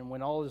suggestion,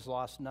 when all is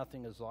lost,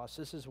 nothing is lost,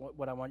 this is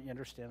what I want you to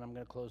understand. I'm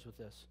going to close with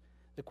this.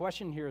 The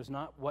question here is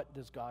not what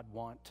does God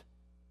want?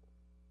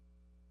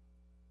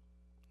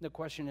 The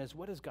question is,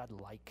 what is God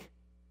like?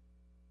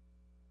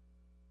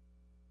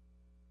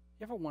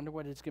 You ever wonder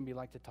what it's going to be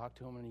like to talk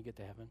to him when you get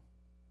to heaven?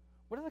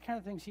 What are the kind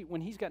of things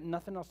when he's got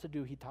nothing else to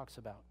do, he talks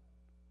about?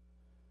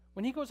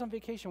 When he goes on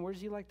vacation, where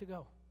does he like to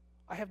go?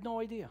 I have no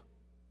idea.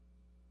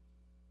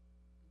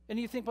 And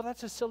you think, well,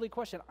 that's a silly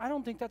question. I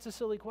don't think that's a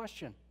silly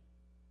question.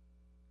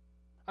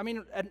 I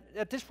mean,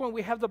 at this point,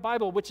 we have the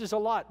Bible, which is a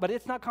lot, but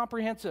it's not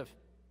comprehensive.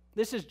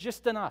 This is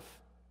just enough.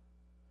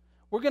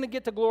 We're going to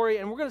get to glory,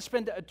 and we're going to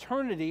spend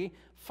eternity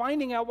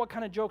finding out what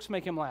kind of jokes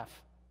make him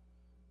laugh.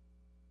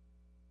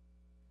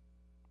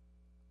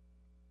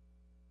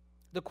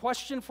 The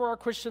question for our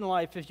Christian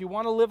life, if you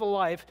want to live a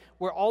life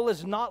where all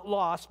is not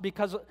lost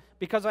because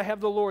I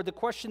have the Lord, the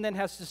question then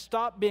has to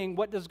stop being,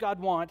 what does God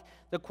want?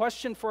 The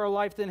question for our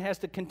life then has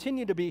to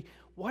continue to be,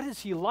 what is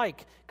He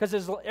like?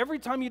 Because every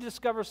time you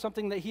discover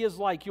something that He is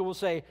like, you will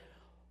say,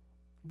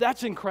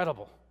 that's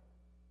incredible.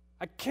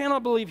 I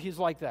cannot believe He's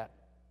like that.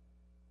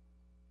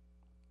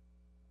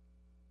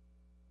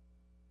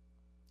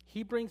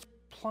 He brings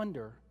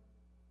plunder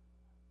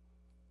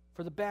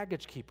for the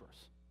baggage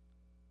keepers.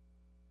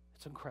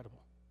 It's incredible.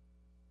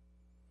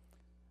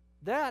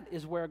 That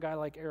is where a guy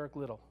like Eric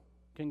Liddell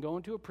can go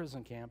into a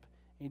prison camp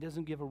and he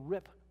doesn't give a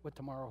rip what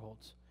tomorrow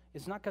holds.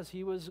 It's not because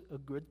he was a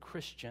good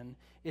Christian.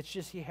 It's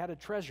just he had a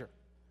treasure.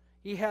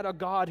 He had a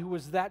God who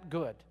was that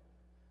good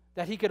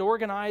that he could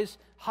organize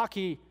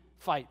hockey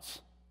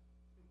fights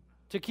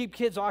to keep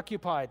kids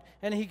occupied,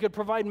 and he could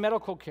provide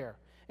medical care.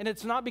 And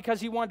it's not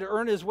because he wanted to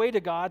earn his way to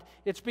God.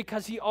 It's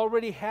because he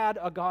already had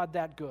a God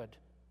that good.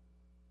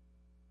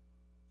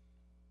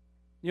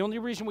 The only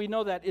reason we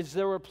know that is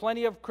there were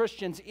plenty of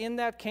Christians in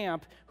that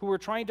camp who were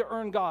trying to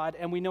earn God,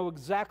 and we know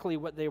exactly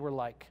what they were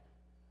like.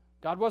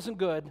 God wasn't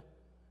good,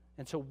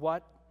 and so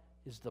what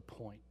is the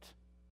point?